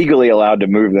 I'm legally allowed to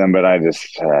move them, but I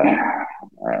just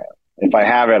if I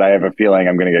have it, I have a feeling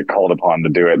I'm going to get called upon to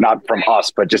do it. Not from us,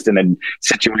 but just in a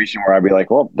situation where I'd be like,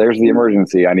 well, there's the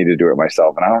emergency. I need to do it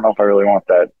myself. And I don't know if I really want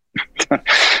that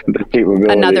the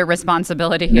capability. Another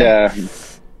responsibility here.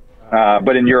 Yeah.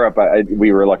 But in Europe,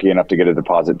 we were lucky enough to get a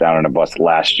deposit down on a bus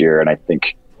last year. And I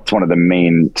think it's one of the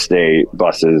mainstay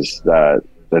buses that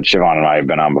Siobhan and I have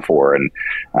been on before. And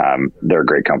they're a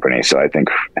great company. So I think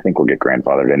we'll get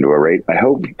grandfathered into a rate. I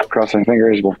hope, cross my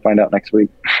fingers, we'll find out next week.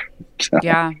 So.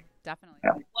 Yeah. Definitely.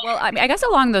 Yeah. Well, I guess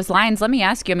along those lines, let me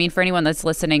ask you, for anyone that's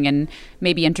listening and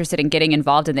maybe interested in getting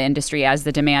involved in the industry as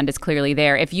the demand is clearly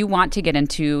there, if you want to get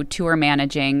into tour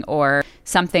managing or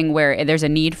something where there's a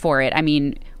need for it,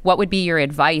 what would be your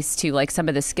advice to like some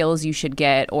of the skills you should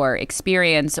get or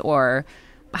experience or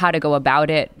how to go about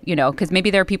it? Because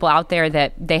maybe there are people out there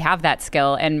that they have that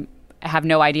skill and have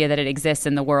no idea that it exists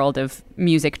in the world of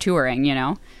music touring,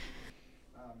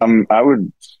 I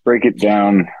would break it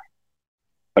down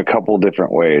a couple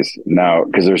different ways now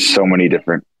because there's so many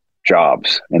different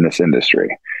jobs in this industry.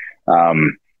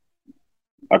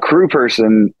 A crew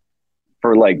person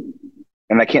for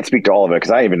and I can't speak to all of it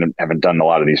because I even haven't done a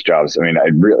lot of these jobs. I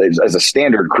really, as a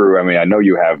standard crew, I know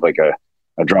you have like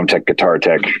a drum tech, guitar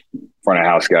tech, front of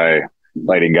house guy,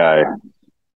 lighting guy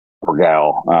or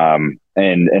gal,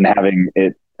 and having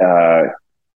it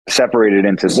separated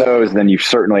into those, then you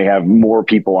certainly have more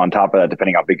people on top of that,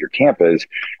 depending how big your camp is.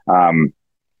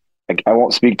 I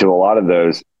won't speak to a lot of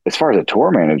those as far as a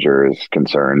tour manager is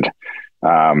concerned.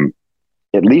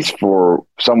 At least for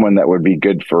someone that would be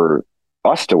good for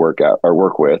us to work out or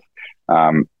work with.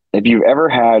 If you've ever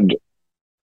had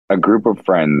a group of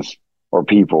friends or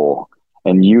people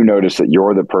and you notice that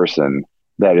you're the person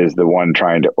that is the one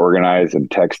trying to organize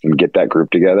and text and get that group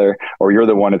together, or you're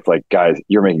the one that's like, guys,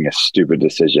 you're making a stupid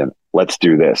decision. Let's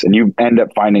do this. And you end up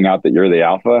finding out that you're the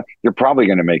alpha, you're probably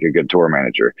going to make a good tour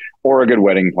manager or a good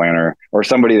wedding planner or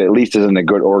somebody that at least is in a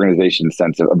good organization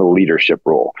sense of a leadership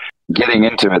role. Getting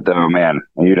into it though, man,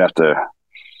 you'd have to,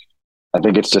 I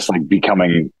think it's just like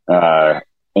becoming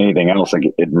anything else. Like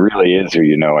it really is who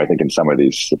you know, I think in some of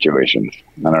these situations.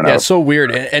 I don't know. Yeah, it's so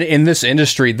weird. And in this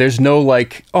industry, there's no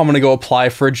like, oh, I'm going to go apply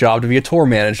for a job to be a tour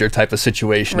manager type of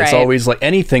situation. Right. It's always like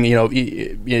anything,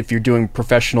 if you're doing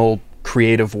professional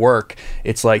creative work,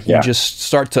 it's like you just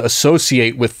start to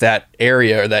associate with that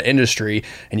area or that industry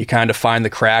and you kind of find the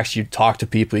cracks. You talk to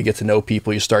people, you get to know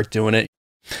people, you start doing it.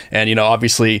 And,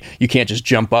 obviously you can't just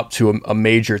jump up to a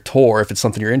major tour if it's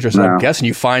something you're interested in. I'm guessing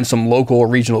you find some local or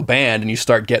regional band and you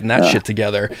start getting that shit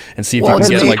together and see if you can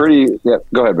get like...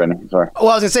 Go ahead, Benny. Sorry. Well,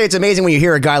 I was going to say, it's amazing when you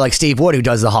hear a guy like Steve Wood who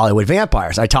does the Hollywood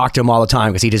Vampires. I talk to him all the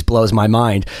time because he just blows my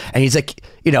mind. And he's like,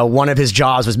 one of his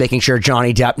jobs was making sure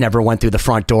Johnny Depp never went through the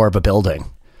front door of a building.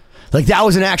 Like that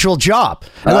was an actual job.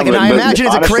 And I imagine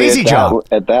it's a crazy job.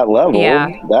 At that level,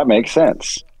 that makes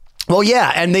sense. Well,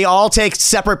 yeah, and they all take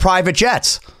separate private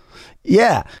jets.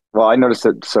 Yeah. Well, I noticed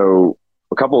that. So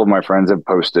a couple of my friends have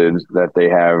posted that they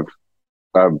have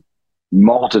a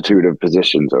multitude of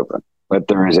positions open, but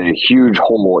there is a huge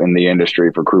hole in the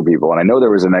industry for crew people. And I know there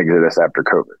was an exodus after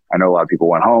COVID. I know a lot of people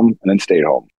went home and then stayed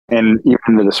home. And even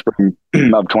into the spring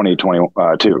of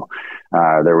 2022,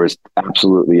 there was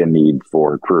absolutely a need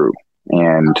for crew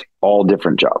and all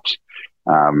different jobs.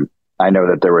 I know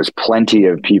that there was plenty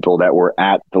of people that were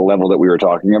at the level that we were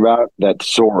talking about that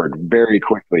soared very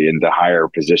quickly into higher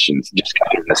positions, just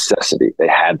kind of necessity. They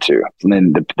had to. And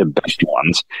then the best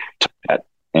ones took that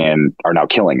and are now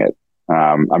killing it.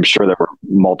 I'm sure there were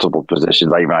multiple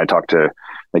positions. I talked to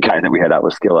the guy that we had out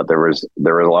with Skillet. There was a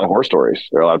lot of horror stories.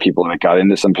 There were a lot of people that got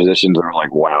into some positions and were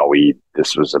like, wow,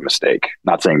 this was a mistake.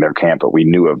 Not saying there can't, but we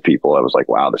knew of people that was like,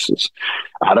 wow, this is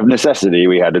out of necessity.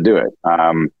 We had to do it.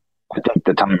 I think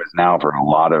the time is now for a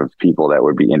lot of people that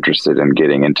would be interested in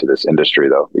getting into this industry,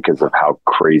 though, because of how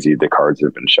crazy the cards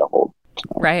have been shuffled.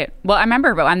 Right. Well, I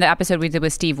remember on the episode we did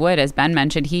with Steve Wood, as Ben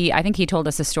mentioned, I think he told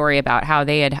us a story about how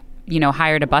they had,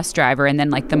 hired a bus driver, and then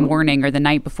like the morning or the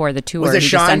night before the tour, Was it he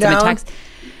just sent him a Shinedown? text.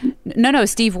 No,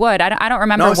 Steve Wood. I don't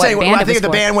remember No, what band I it think was the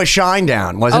for. band was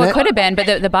Shinedown, wasn't Oh, it? it could have been,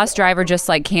 but the bus driver just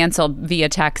like canceled via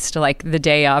text like the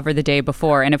day of or the day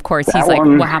before, and of course he's like,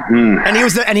 "Wow."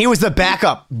 And he was the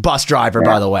backup bus driver,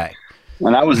 by the way.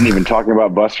 And I wasn't even talking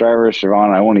about bus drivers, Siobhan.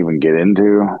 I won't even get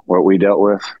into what we dealt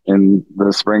with in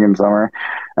the spring and summer,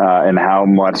 and how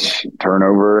much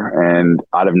turnover and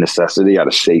out of necessity, out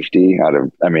of safety,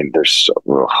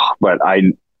 but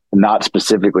not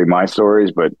specifically my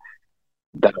stories, but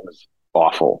that was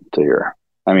awful to hear.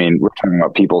 I mean, we're talking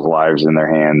about people's lives in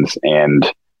their hands, and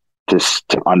just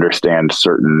to understand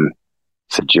certain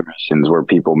situations where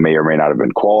people may or may not have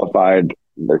been qualified.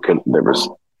 There was,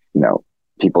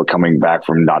 people coming back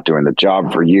from not doing the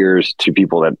job for years to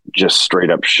people that just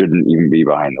straight up shouldn't even be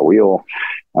behind the wheel.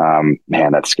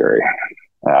 Man, that's scary.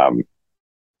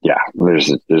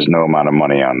 There's no amount of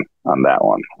money on that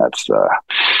one. That's,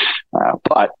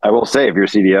 but I will say, if you're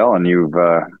CDL and you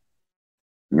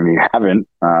haven't,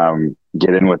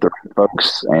 get in with the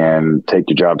folks and take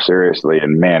your job seriously.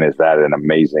 And man, is that an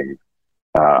amazing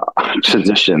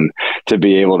position to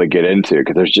be able to get into,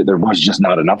 because there was just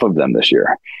not enough of them this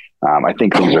year. I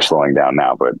think things are slowing down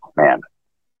now, but man,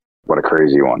 what a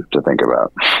crazy one to think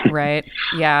about. Right.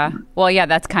 Yeah. Well, yeah,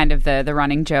 that's kind of the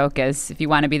running joke is if you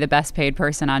want to be the best paid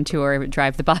person on tour,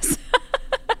 drive the bus.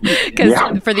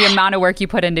 Because for the amount of work you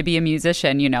put in to be a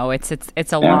musician,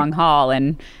 it's a long haul,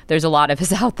 and there's a lot of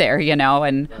us out there,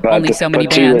 and but only so many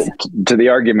bands. To the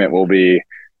argument will be,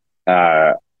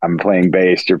 I'm playing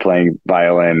bass, you're playing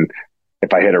violin.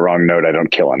 If I hit a wrong note, I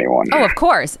don't kill anyone. Oh, of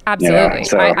course. Absolutely.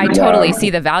 So, I totally see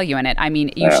the value in it. I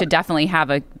mean, you should definitely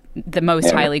have the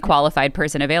most highly qualified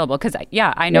person available, because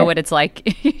I know what it's like,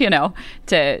 you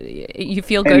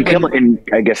feel good. And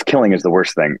I guess killing is the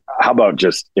worst thing. How about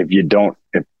just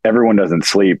if everyone doesn't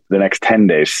sleep, the next 10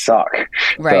 days suck.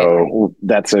 Right. So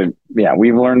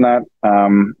we've learned that.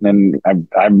 And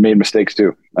I've made mistakes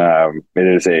too.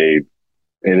 It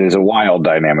is a wild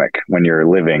dynamic when you're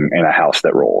living in a house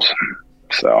that rolls.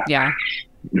 So yeah,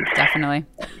 definitely.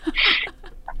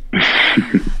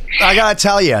 I gotta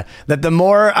tell you that the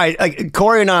more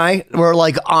Corey and I were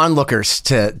like onlookers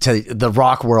to the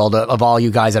rock world of all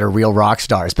you guys that are real rock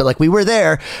stars. But like we were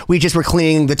there, we just were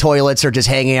cleaning the toilets or just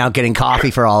hanging out, getting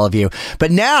coffee for all of you.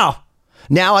 But now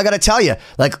I gotta tell you,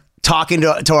 like talking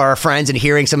to our friends and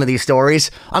hearing some of these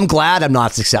stories, I'm glad I'm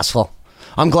not successful.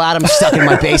 I'm glad I'm stuck in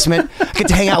my basement. I get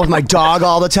to hang out with my dog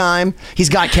all the time. He's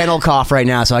got kennel cough right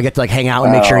now, so I get to like hang out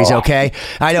and make sure he's okay.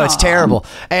 I know it's terrible.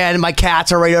 And my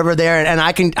cats are right over there, and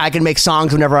I can make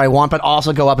songs whenever I want, but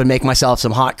also go up and make myself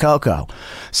some hot cocoa.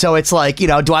 So it's like,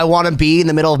 do I want to be in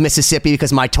the middle of Mississippi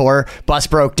because my tour bus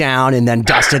broke down and then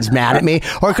Dustin's mad at me?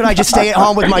 Or could I just stay at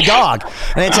home with my dog?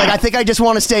 And it's like, I think I just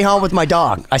want to stay home with my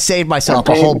dog. I saved myself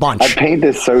a whole bunch. I paint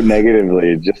this so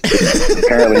negatively just to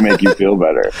apparently make you feel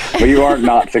better. But you aren't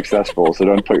not successful, so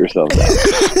don't put yourself down.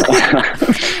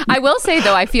 I will say,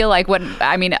 though, I feel like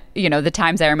the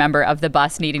times I remember of the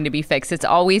bus needing to be fixed, it's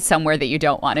always somewhere that you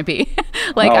don't want to be.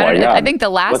 I think the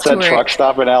last tour. What's that truck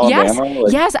stop in Alabama?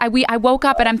 Yes. I woke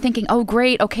up and I'm thinking, oh,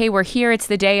 great. Okay, we're here. It's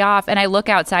the day off. And I look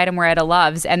outside and we're at a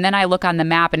Love's. And then I look on the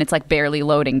map and it's like barely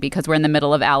loading because we're in the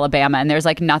middle of Alabama and there's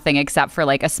like nothing except for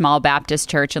like a small Baptist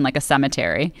church and like a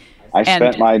cemetery. I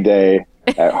spent my day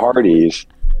at Hardee's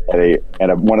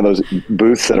at one of those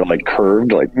booths that are like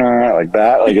curved, like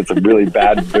that. Like it's a really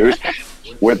bad booth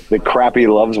with the crappy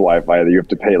Love's Wi-Fi that you have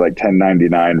to pay like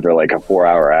 $10.99 for like a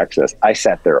 4-hour access. I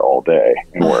sat there all day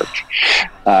and worked.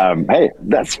 Hey,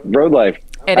 that's road life.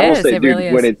 It really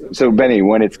is. So Benny,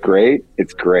 when it's great,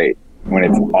 it's great. When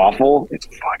it's awful, it's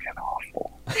fucking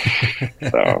awful.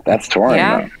 So that's touring.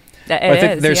 Yeah. I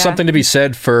think there's something to be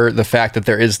said for the fact that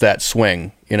there is that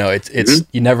swing. It's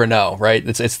you never know, right?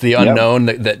 It's the unknown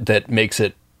that makes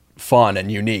it fun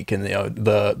and unique. And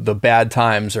the bad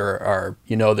times are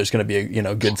there's going to be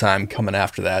a good time coming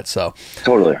after that. So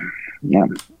totally, yeah.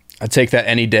 I take that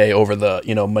any day over the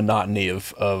monotony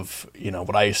of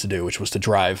what I used to do, which was to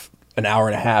drive an hour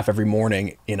and a half every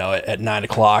morning, you know, at 9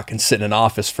 o'clock and sit in an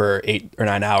office for 8 or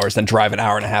 9 hours, then drive an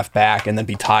hour and a half back and then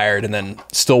be tired and then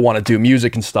still want to do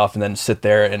music and stuff and then sit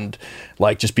there and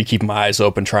like just be keeping my eyes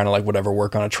open, trying to like whatever,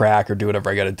 work on a track or do whatever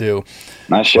I got to do.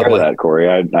 I share that, Corey.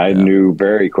 I knew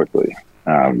very quickly,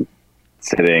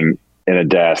 sitting in a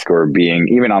desk or being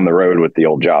even on the road with the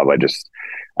old job.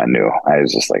 I knew. I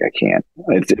was just like, I can't.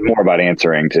 It's more about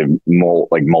answering to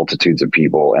multitudes of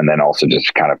people, and then also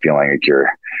just kind of feeling like you're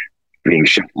being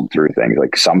shuffled through things.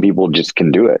 Like some people just can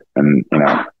do it, and you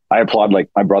know, I applaud like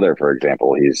my brother, for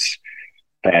example. He's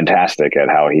fantastic at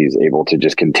how he's able to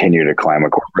just continue to climb a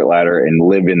corporate ladder and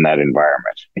live in that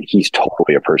environment. And he's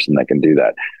totally a person that can do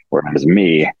that. Whereas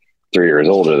me, 3 years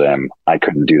older than him, I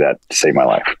couldn't do that to save my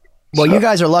life. Well, you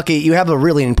guys are lucky. You have a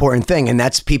really important thing, and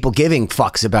that's people giving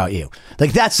fucks about you.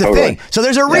 Like that's the thing. So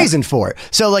there's a reason for it.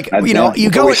 So like, you know, you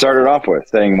go. We started off with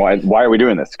saying, why are we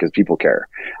doing this? Because people care,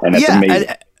 and it's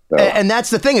amazing. And that's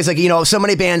the thing is like, you know, so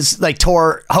many bands like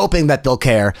tour hoping that they'll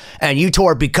care, and you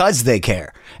tour because they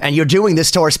care. And you're doing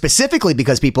this tour specifically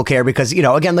because people care, because, you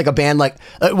know, again, like a band like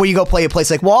where you go play a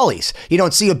place like Wally's, you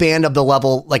don't see a band of the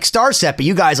level like Starset, but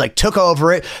you guys like took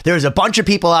over it. There's a bunch of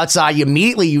people outside. You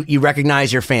immediately, you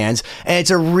recognize your fans, and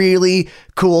it's a really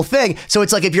cool thing. So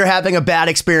it's like if you're having a bad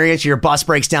experience, your bus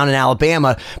breaks down in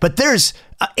Alabama, but there's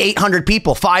 800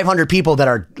 people, 500 people that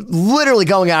are literally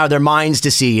going out of their minds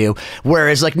to see you.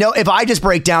 Whereas like, no, if I just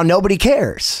break down, nobody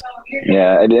cares.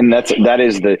 Yeah. And that's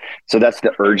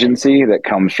the urgency that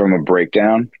comes from a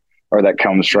breakdown, or that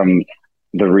comes from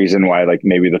the reason why, like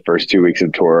maybe the first 2 weeks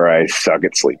of tour, I suck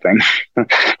at sleeping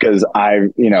because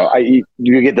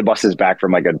you get the buses back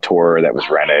from like a tour that was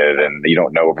rented and you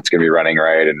don't know if it's going to be running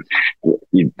right. And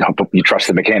you trust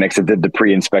the mechanics that did the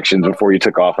pre-inspections before you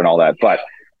took off and all that. But,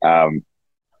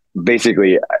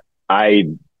 basically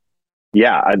the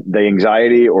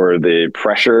anxiety or the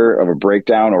pressure of a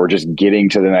breakdown or just getting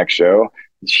to the next show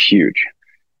is huge,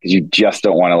 because you just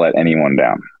don't want to let anyone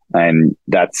down. And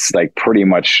that's like pretty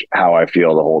much how I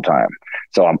feel the whole time.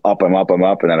 So I'm up, and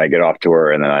then I get off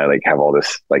tour, and then I like have all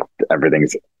this, like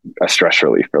everything's a stress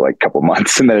relief for like a couple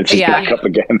months, and then it's just back up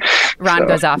again. Ron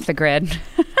goes off the grid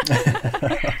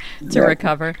to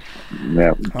recover.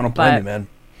 Yeah. I don't blame you, man.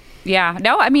 Yeah,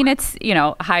 no, I mean, it's, you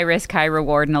know, high risk, high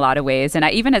reward in a lot of ways. And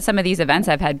even at some of these events,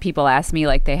 I've had people ask me,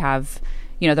 like, they have,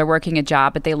 you know, they're working a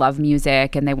job, but they love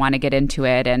music and they want to get into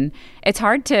it. And it's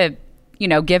hard to, you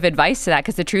know, give advice to that,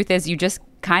 because the truth is you just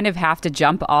kind of have to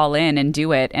jump all in and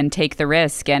do it and take the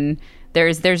risk. And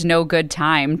there's no good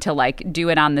time to like do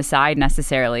it on the side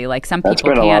necessarily. Like some people can.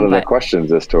 That's been a lot of the questions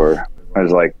this tour. I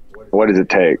was like, what does it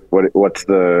take? What's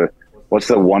the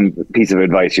one piece of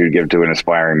advice you'd give to an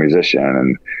aspiring musician?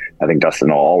 And I think Dustin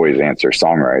will always answer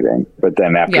songwriting. But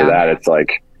then after that, it's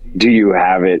like, do you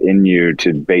have it in you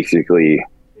to basically,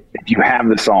 if you have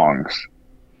the songs,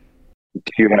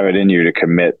 do you have it in you to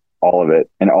commit all of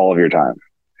it and all of your time?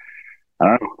 I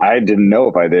don't know. I didn't know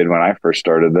if I did when I first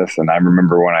started this. And I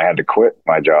remember when I had to quit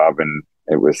my job, and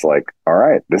it was like, all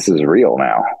right, this is real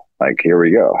now. Like, here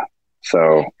we go.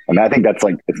 So, and I think that's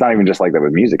like, it's not even just like that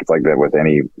with music. It's like that with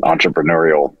any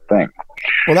entrepreneurial thing.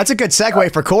 Well, that's a good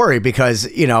segue for Corey,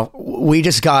 because, you know, we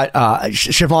just got,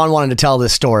 Siobhan wanted to tell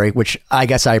this story, which I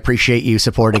guess I appreciate you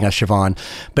supporting us, Siobhan.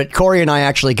 But Corey and I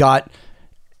actually got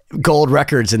gold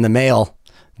records in the mail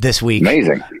this week.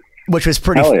 Amazing. Which was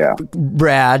pretty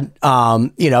rad,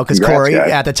 you know, because Corey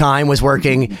at the time was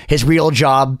working his real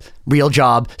job,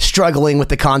 struggling with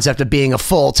the concept of being a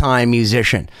full-time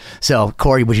musician. So,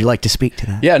 Corey, would you like to speak to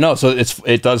that? Yeah, no, so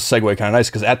it does segue kind of nice,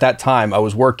 because at that time I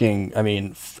was working, I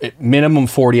mean, minimum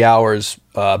 40 hours,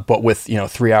 but with, you know,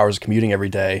 3 hours of commuting every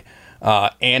day.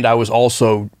 And I was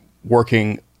also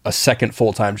working a second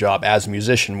full-time job as a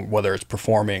musician, whether it's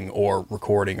performing or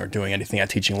recording or doing anything,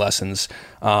 teaching lessons,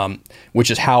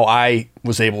 which is how I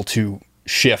was able to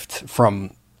shift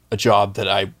from a job that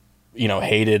I, you know,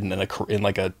 hated and in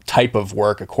like a type of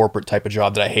work, a corporate type of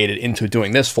job that I hated, into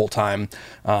doing this full-time,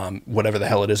 whatever the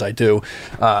hell it is I do.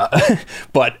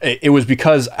 But it was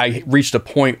because I reached a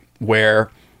point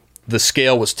where the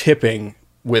scale was tipping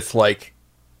with like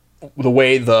the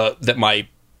way that my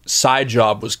side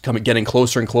job was getting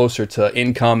closer and closer to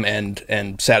income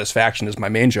and satisfaction as my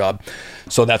main job.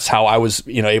 So that's how I was,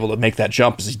 you know, able to make that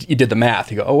jump. Is you did the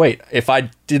math. You go, oh wait, if I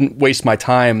didn't waste my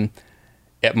time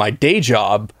at my day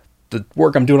job, the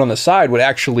work I'm doing on the side would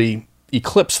actually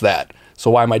eclipse that.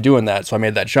 So why am I doing that? So I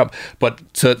made that jump.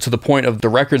 But to the point of the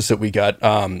records that we got,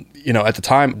 at the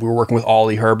time we were working with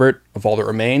Ollie Herbert of All That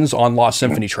Remains on Lost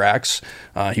Symphony tracks.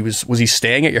 Was he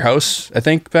staying at your house, I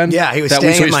think, Ben? Yeah, he was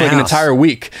staying at my like house. An entire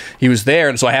week. He was there,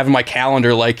 and so I have in my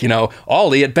calendar, like,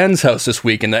 Ollie at Ben's house this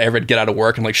week, and I would get out of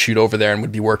work and like shoot over there and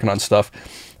would be working on stuff.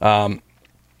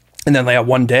 And then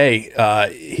one day,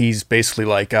 he's basically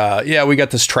like, we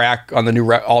got this track on the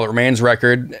new All That Remains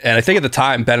record. And I think at the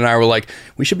time, Ben and I were like,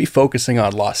 we should be focusing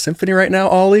on Lost Symphony right now,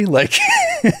 Ollie. Like,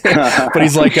 but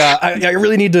he's like, I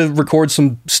really need to record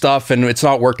some stuff and it's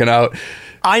not working out.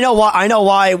 I know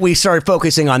why we started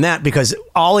focusing on that, because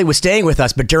Ollie was staying with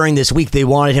us, but during this week they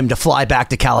wanted him to fly back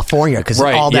to California because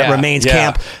All That Remains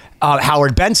camp.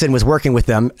 Howard Benson was working with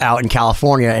them out in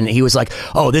California, and he was like,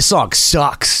 "Oh, this song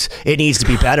sucks. It needs to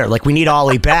be better. Like, we need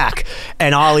Ollie back."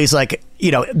 And Ollie's like,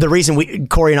 the reason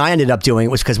Corey and I ended up doing it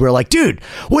was because we were like, dude,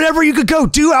 whatever you could go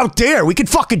do out there, we could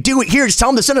fucking do it here. Just tell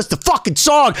them to send us the fucking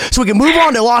song so we can move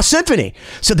on to Lost Symphony.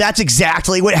 So that's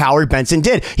exactly what Howard Benson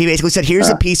did. He basically said, here's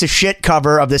a piece of shit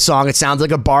cover of this song. It sounds like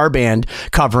a bar band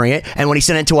covering it. And when he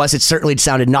sent it to us, it certainly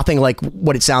sounded nothing like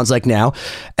what it sounds like now.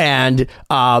 And,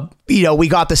 we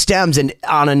got the stems, and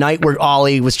on a night where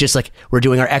Ollie was just like, we're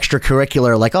doing our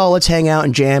extracurricular, like, oh, let's hang out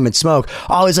and jam and smoke.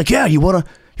 Ollie's like, yeah, you want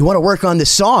to work on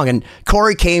this song? And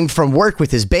Corey came from work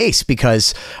with his bass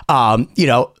because,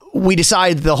 we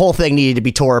decided the whole thing needed to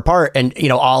be tore apart. And,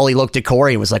 Ollie looked at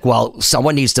Corey and was like, well,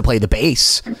 someone needs to play the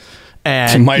bass.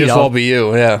 And it might as well be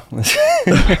you. Yeah.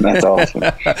 That's awesome.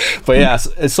 But yeah,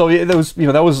 so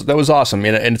that was awesome.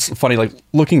 And it's funny, like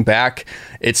looking back,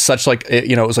 it's such like,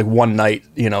 it was like one night,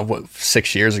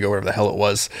 6 years ago, whatever the hell it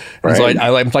was. And right. so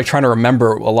I'm like trying to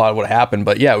remember a lot of what happened,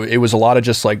 but yeah, it was a lot of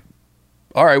just like,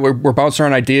 all right, we're bouncing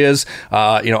around ideas.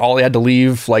 Ollie had to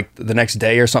leave like the next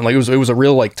day or something. Like it was a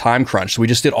real like time crunch. So we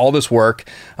just did all this work.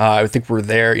 I think we were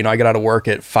there. I got out of work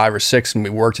at 5 or 6, and we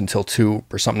worked until 2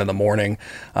 or something in the morning.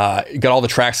 Got all the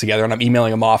tracks together, and I'm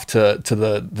emailing them off to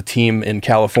the team in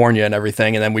California and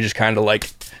everything. And then we just kind of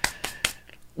like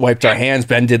wiped our hands.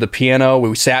 Ben did the piano.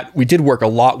 We did work a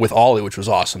lot with Ollie, which was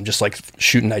awesome. Just like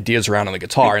shooting ideas around on the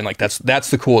guitar, and like that's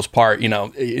the coolest part.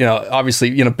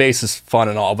 Obviously, bass is fun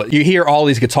and all, but you hear all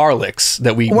these guitar licks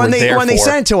that when they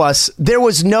sent it to us, there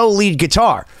was no lead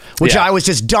guitar, which I was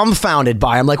just dumbfounded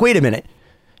by. I'm like, wait a minute,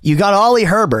 you got Ollie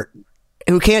Herbert,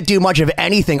 who can't do much of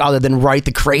anything other than write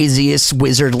the craziest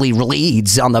wizardly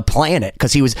leads on the planet,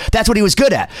 because that's what he was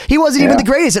good at. He wasn't even the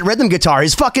greatest at rhythm guitar.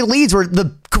 His fucking leads were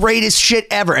the greatest shit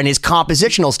ever, and his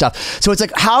compositional stuff. So it's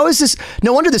like, how is this?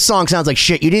 No wonder this song sounds like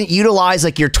shit. You didn't utilize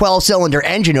like your 12-cylinder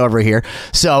engine over here.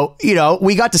 So,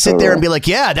 we got to sit there and be like,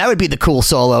 yeah, that would be the cool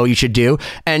solo you should do,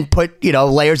 and put,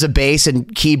 layers of bass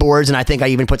and keyboards, and I think I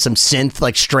even put some synth,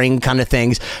 like string kind of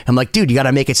things. I'm like, dude, you got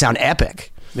to make it sound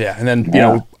epic. Yeah, and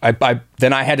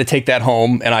then I had to take that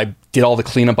home, and I did all the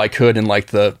cleanup I could in like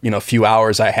the few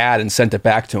hours I had, and sent it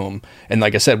back to him. And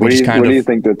like I said, what do you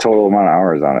think the total amount of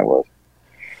hours on it was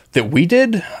that we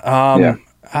did? I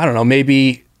don't know,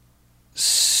 maybe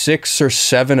 6 or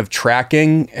 7 of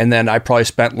tracking, and then I probably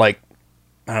spent like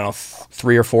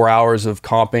 3 or 4 hours of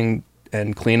comping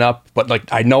and cleanup. But like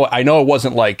I know it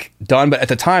wasn't like done, but at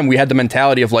the time we had the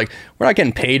mentality of like, we're not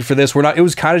getting paid for this. It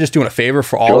was kind of just doing a favor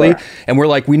for Ollie. And we're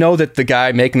like, we know that the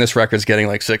guy making this record is getting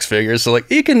like 6 figures, so like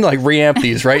he can like reamp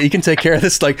these, right? He can take care of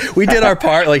this. Like, we did our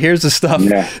part. Like, here's the stuff.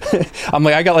 I'm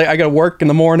like, I got to work in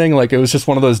the morning. Like, it was just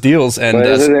one of those deals. And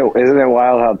isn't it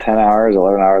wild how 10 hours,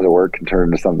 11 hours of work can turn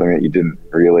into something that you didn't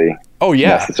really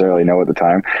necessarily know at the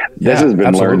time? This has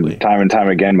been learned time and time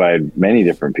again by many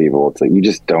different people. It's like, you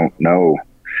just don't know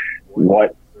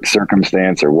what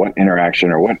circumstance or what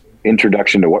interaction or what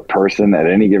introduction to what person at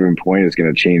any given point is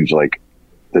going to change like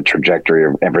the trajectory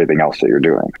of everything else that you're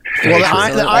doing.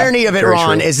 Well, the irony of it,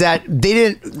 Ron, is that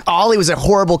Ollie was a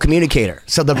horrible communicator.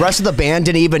 So the rest of the band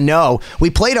didn't even know. We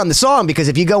played on the song because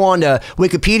if you go on to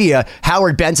Wikipedia,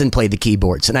 Howard Benson played the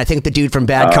keyboards. And I think the dude from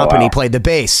Bad Company played the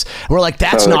bass. And we're like,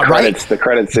 that's not right. The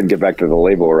credits didn't get back to the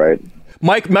label, right?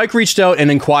 Mike reached out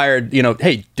and inquired,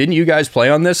 hey, didn't you guys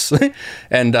play on this?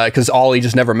 And because Ollie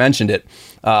just never mentioned it.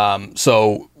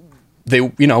 So they,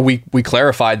 we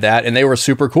clarified that, and they were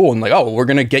super cool and like, oh, we're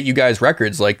going to get you guys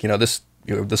records. Like, this,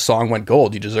 the song went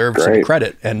gold. You deserve some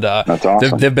credit. And that's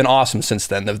awesome. They've been awesome since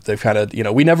then. They've kind of,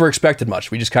 we never expected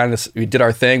much. We just we did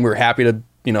our thing. We were happy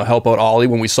to, help out Ollie.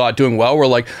 When we saw it doing well, we're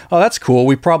like, oh, that's cool.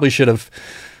 We probably should have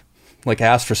like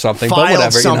asked for something, but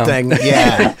whatever, something.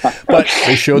 Yeah. But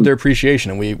they showed their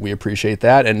appreciation, and we appreciate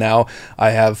that. And now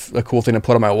I have a cool thing to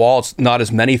put on my wall. It's not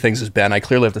as many things as Ben. I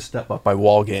clearly have to step up my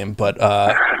wall game, but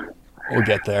We'll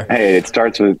get there. Hey, it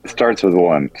starts with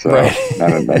one. So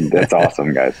right. That's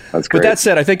awesome, guys. That's great. But that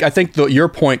said, I think your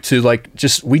point to like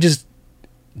we just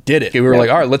did it. We were like,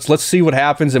 all right, let's see what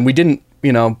happens, and we didn't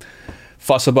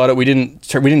fuss about it. We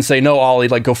didn't say no, Ollie,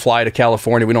 like go fly to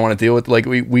California. We don't want to deal with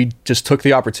we just took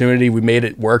the opportunity. We made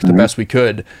it work the best we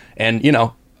could, and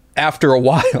after a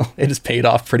while, it has paid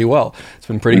off pretty well. It's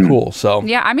been pretty cool. So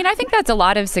yeah, I mean, I think that's a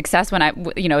lot of success when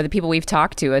the people we've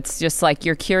talked to, it's just like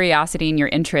your curiosity and your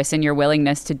interest and your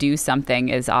willingness to do something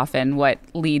is often what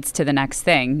leads to the next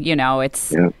thing.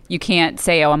 You can't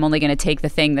say, oh, I'm only going to take the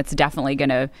thing that's definitely going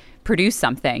to produce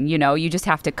something. You just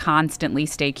have to constantly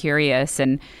stay curious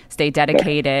and stay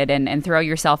dedicated and throw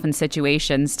yourself in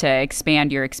situations to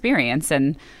expand your experience.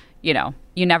 And, you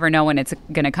never know when it's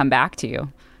going to come back to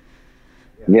you.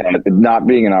 Yeah, not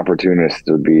being an opportunist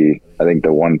would be, I think,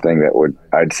 the one thing that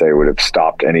I'd say would have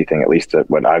stopped anything, at least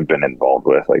what I've been involved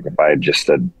with. Like if I had just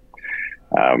said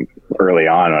early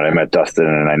on when I met Dustin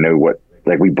and I knew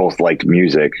we both liked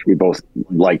music, we both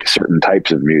liked certain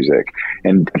types of music.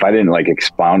 And if I didn't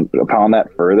expound upon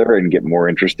that further and get more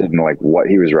interested in what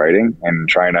he was writing and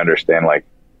trying to understand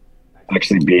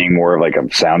actually being more of a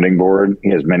sounding board.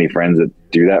 He has many friends that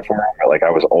do that for him. But I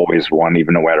was always one,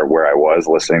 even no matter where I was,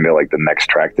 listening to the next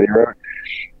track that he wrote.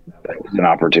 That was an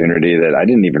opportunity that I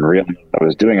didn't even realize I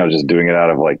was doing. I was just doing it out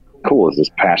of cool, is this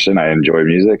passion? I enjoy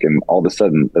music, and all of a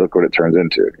sudden, look what it turns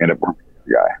into. And it worked for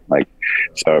the guy.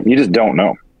 So you just don't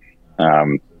know.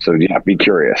 So yeah, be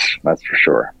curious. That's for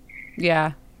sure.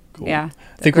 Yeah. Cool. Yeah,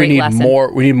 I think we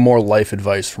need more life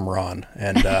advice from Ron,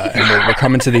 and we're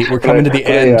coming to the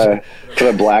end. Put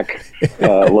a black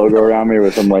logo around me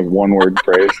with some one word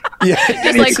phrase. Yeah,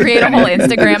 just create a whole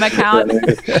Instagram account.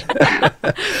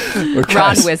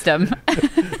 Ron Wisdom.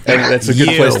 That's a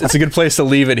good place. It's a good place to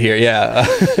leave it here. Yeah.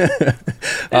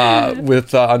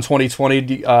 On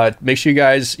 2020, make sure you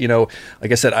guys,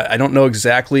 like I said, I don't know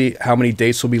exactly how many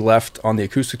dates will be left on the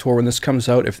acoustic tour when this comes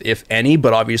out, if any,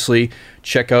 but obviously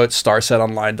check out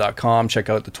starsetonline.com, check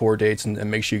out the tour dates,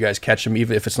 and make sure you guys catch them.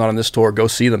 Even if it's not on this tour, go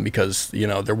see them, because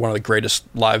they're one of the greatest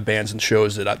live bands and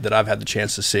shows that I've had the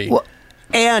chance to see. Well,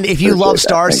 and if you love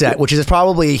Starset, which is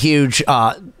probably a huge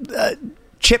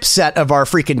chipset of our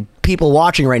freaking people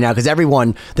watching right now, because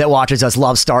everyone that watches us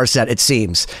loves Starset, it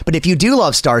seems. But if you do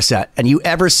love Starset and you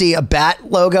ever see a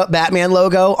Batman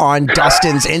logo on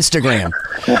Dustin's Instagram,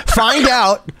 find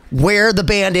out where the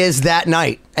band is that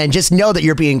night and just know that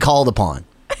you're being called upon.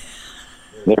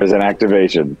 There's an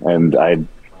activation, and I'm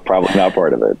probably not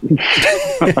part of it.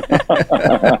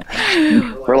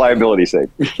 For liability's sake.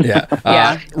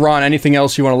 Yeah. Ron, anything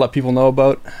else you want to let people know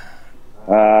about?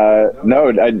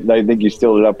 No, I think you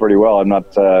stilled it up pretty well. I'm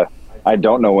not, I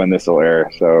don't know when this will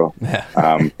air. So,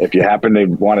 if you happen to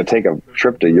want to take a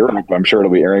trip to Europe, I'm sure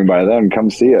it'll be airing by then. Come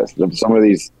see us. Some of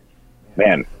these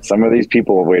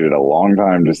people have waited a long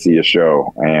time to see a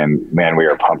show, and man, we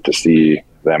are pumped to see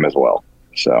them as well.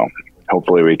 So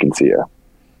hopefully we can see you.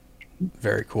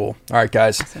 Very cool. All right,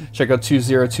 guys, check out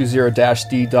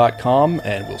 2020-d.com,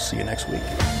 and we'll see you next week.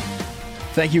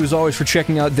 Thank you, as always, for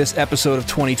checking out this episode of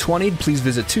 2020. Please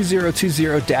visit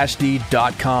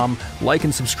 2020-d.com. Like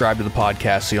and subscribe to the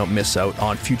podcast so you don't miss out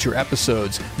on future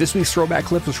episodes. This week's throwback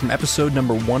clip was from episode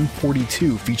number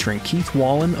 142, featuring Keith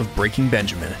Wallen of Breaking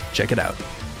Benjamin. Check it out.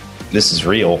 This is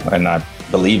real, and I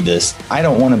believe this. I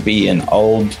don't want to be an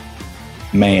old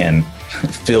man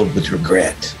filled with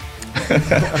regret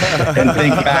and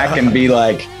think back and be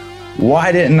like,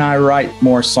 why didn't I write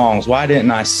more songs? Why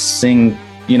didn't I sing?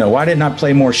 Why didn't I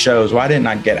play more shows? Why didn't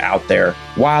I get out there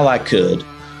while I could,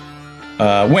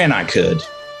 when I could?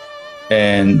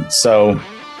 And so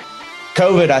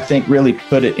COVID, I think, really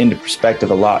put it into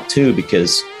perspective a lot too,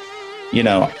 because,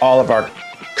 all of our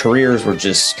careers were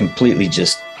just completely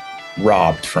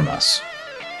robbed from us.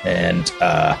 And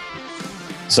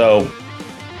so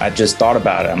I just thought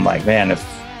about it. I'm like, man, if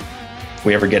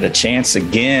we ever get a chance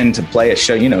again to play a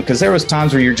show, because there was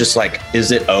times where you're just like,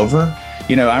 is it over?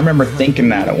 I remember thinking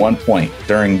that at one point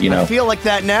during, I feel like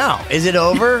that now. Is it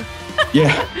over?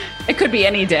 Yeah. It could be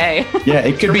any day. Yeah,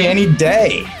 it could be any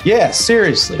day. Yeah,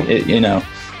 seriously.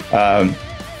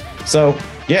 So,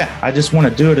 yeah, I just want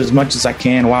to do it as much as I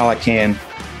can while I can.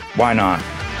 Why not?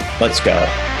 Let's go.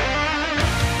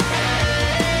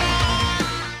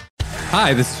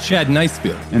 Hi, this is Chad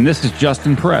Nicefield. And this is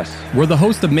Justin Press. We're the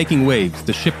host of Making Waves,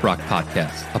 the Shiprock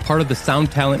podcast, a part of the Sound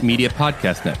Talent Media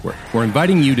Podcast Network. We're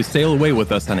inviting you to sail away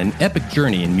with us on an epic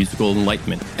journey in musical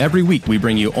enlightenment. Every week, we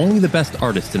bring you only the best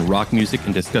artists in rock music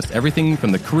and discuss everything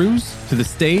from the cruise, to the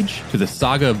stage, to the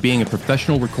saga of being a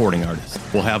professional recording artist.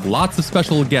 We'll have lots of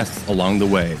special guests along the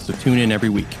way, so tune in every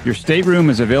week. Your stateroom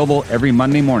is available every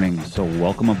Monday morning, so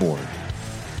welcome aboard.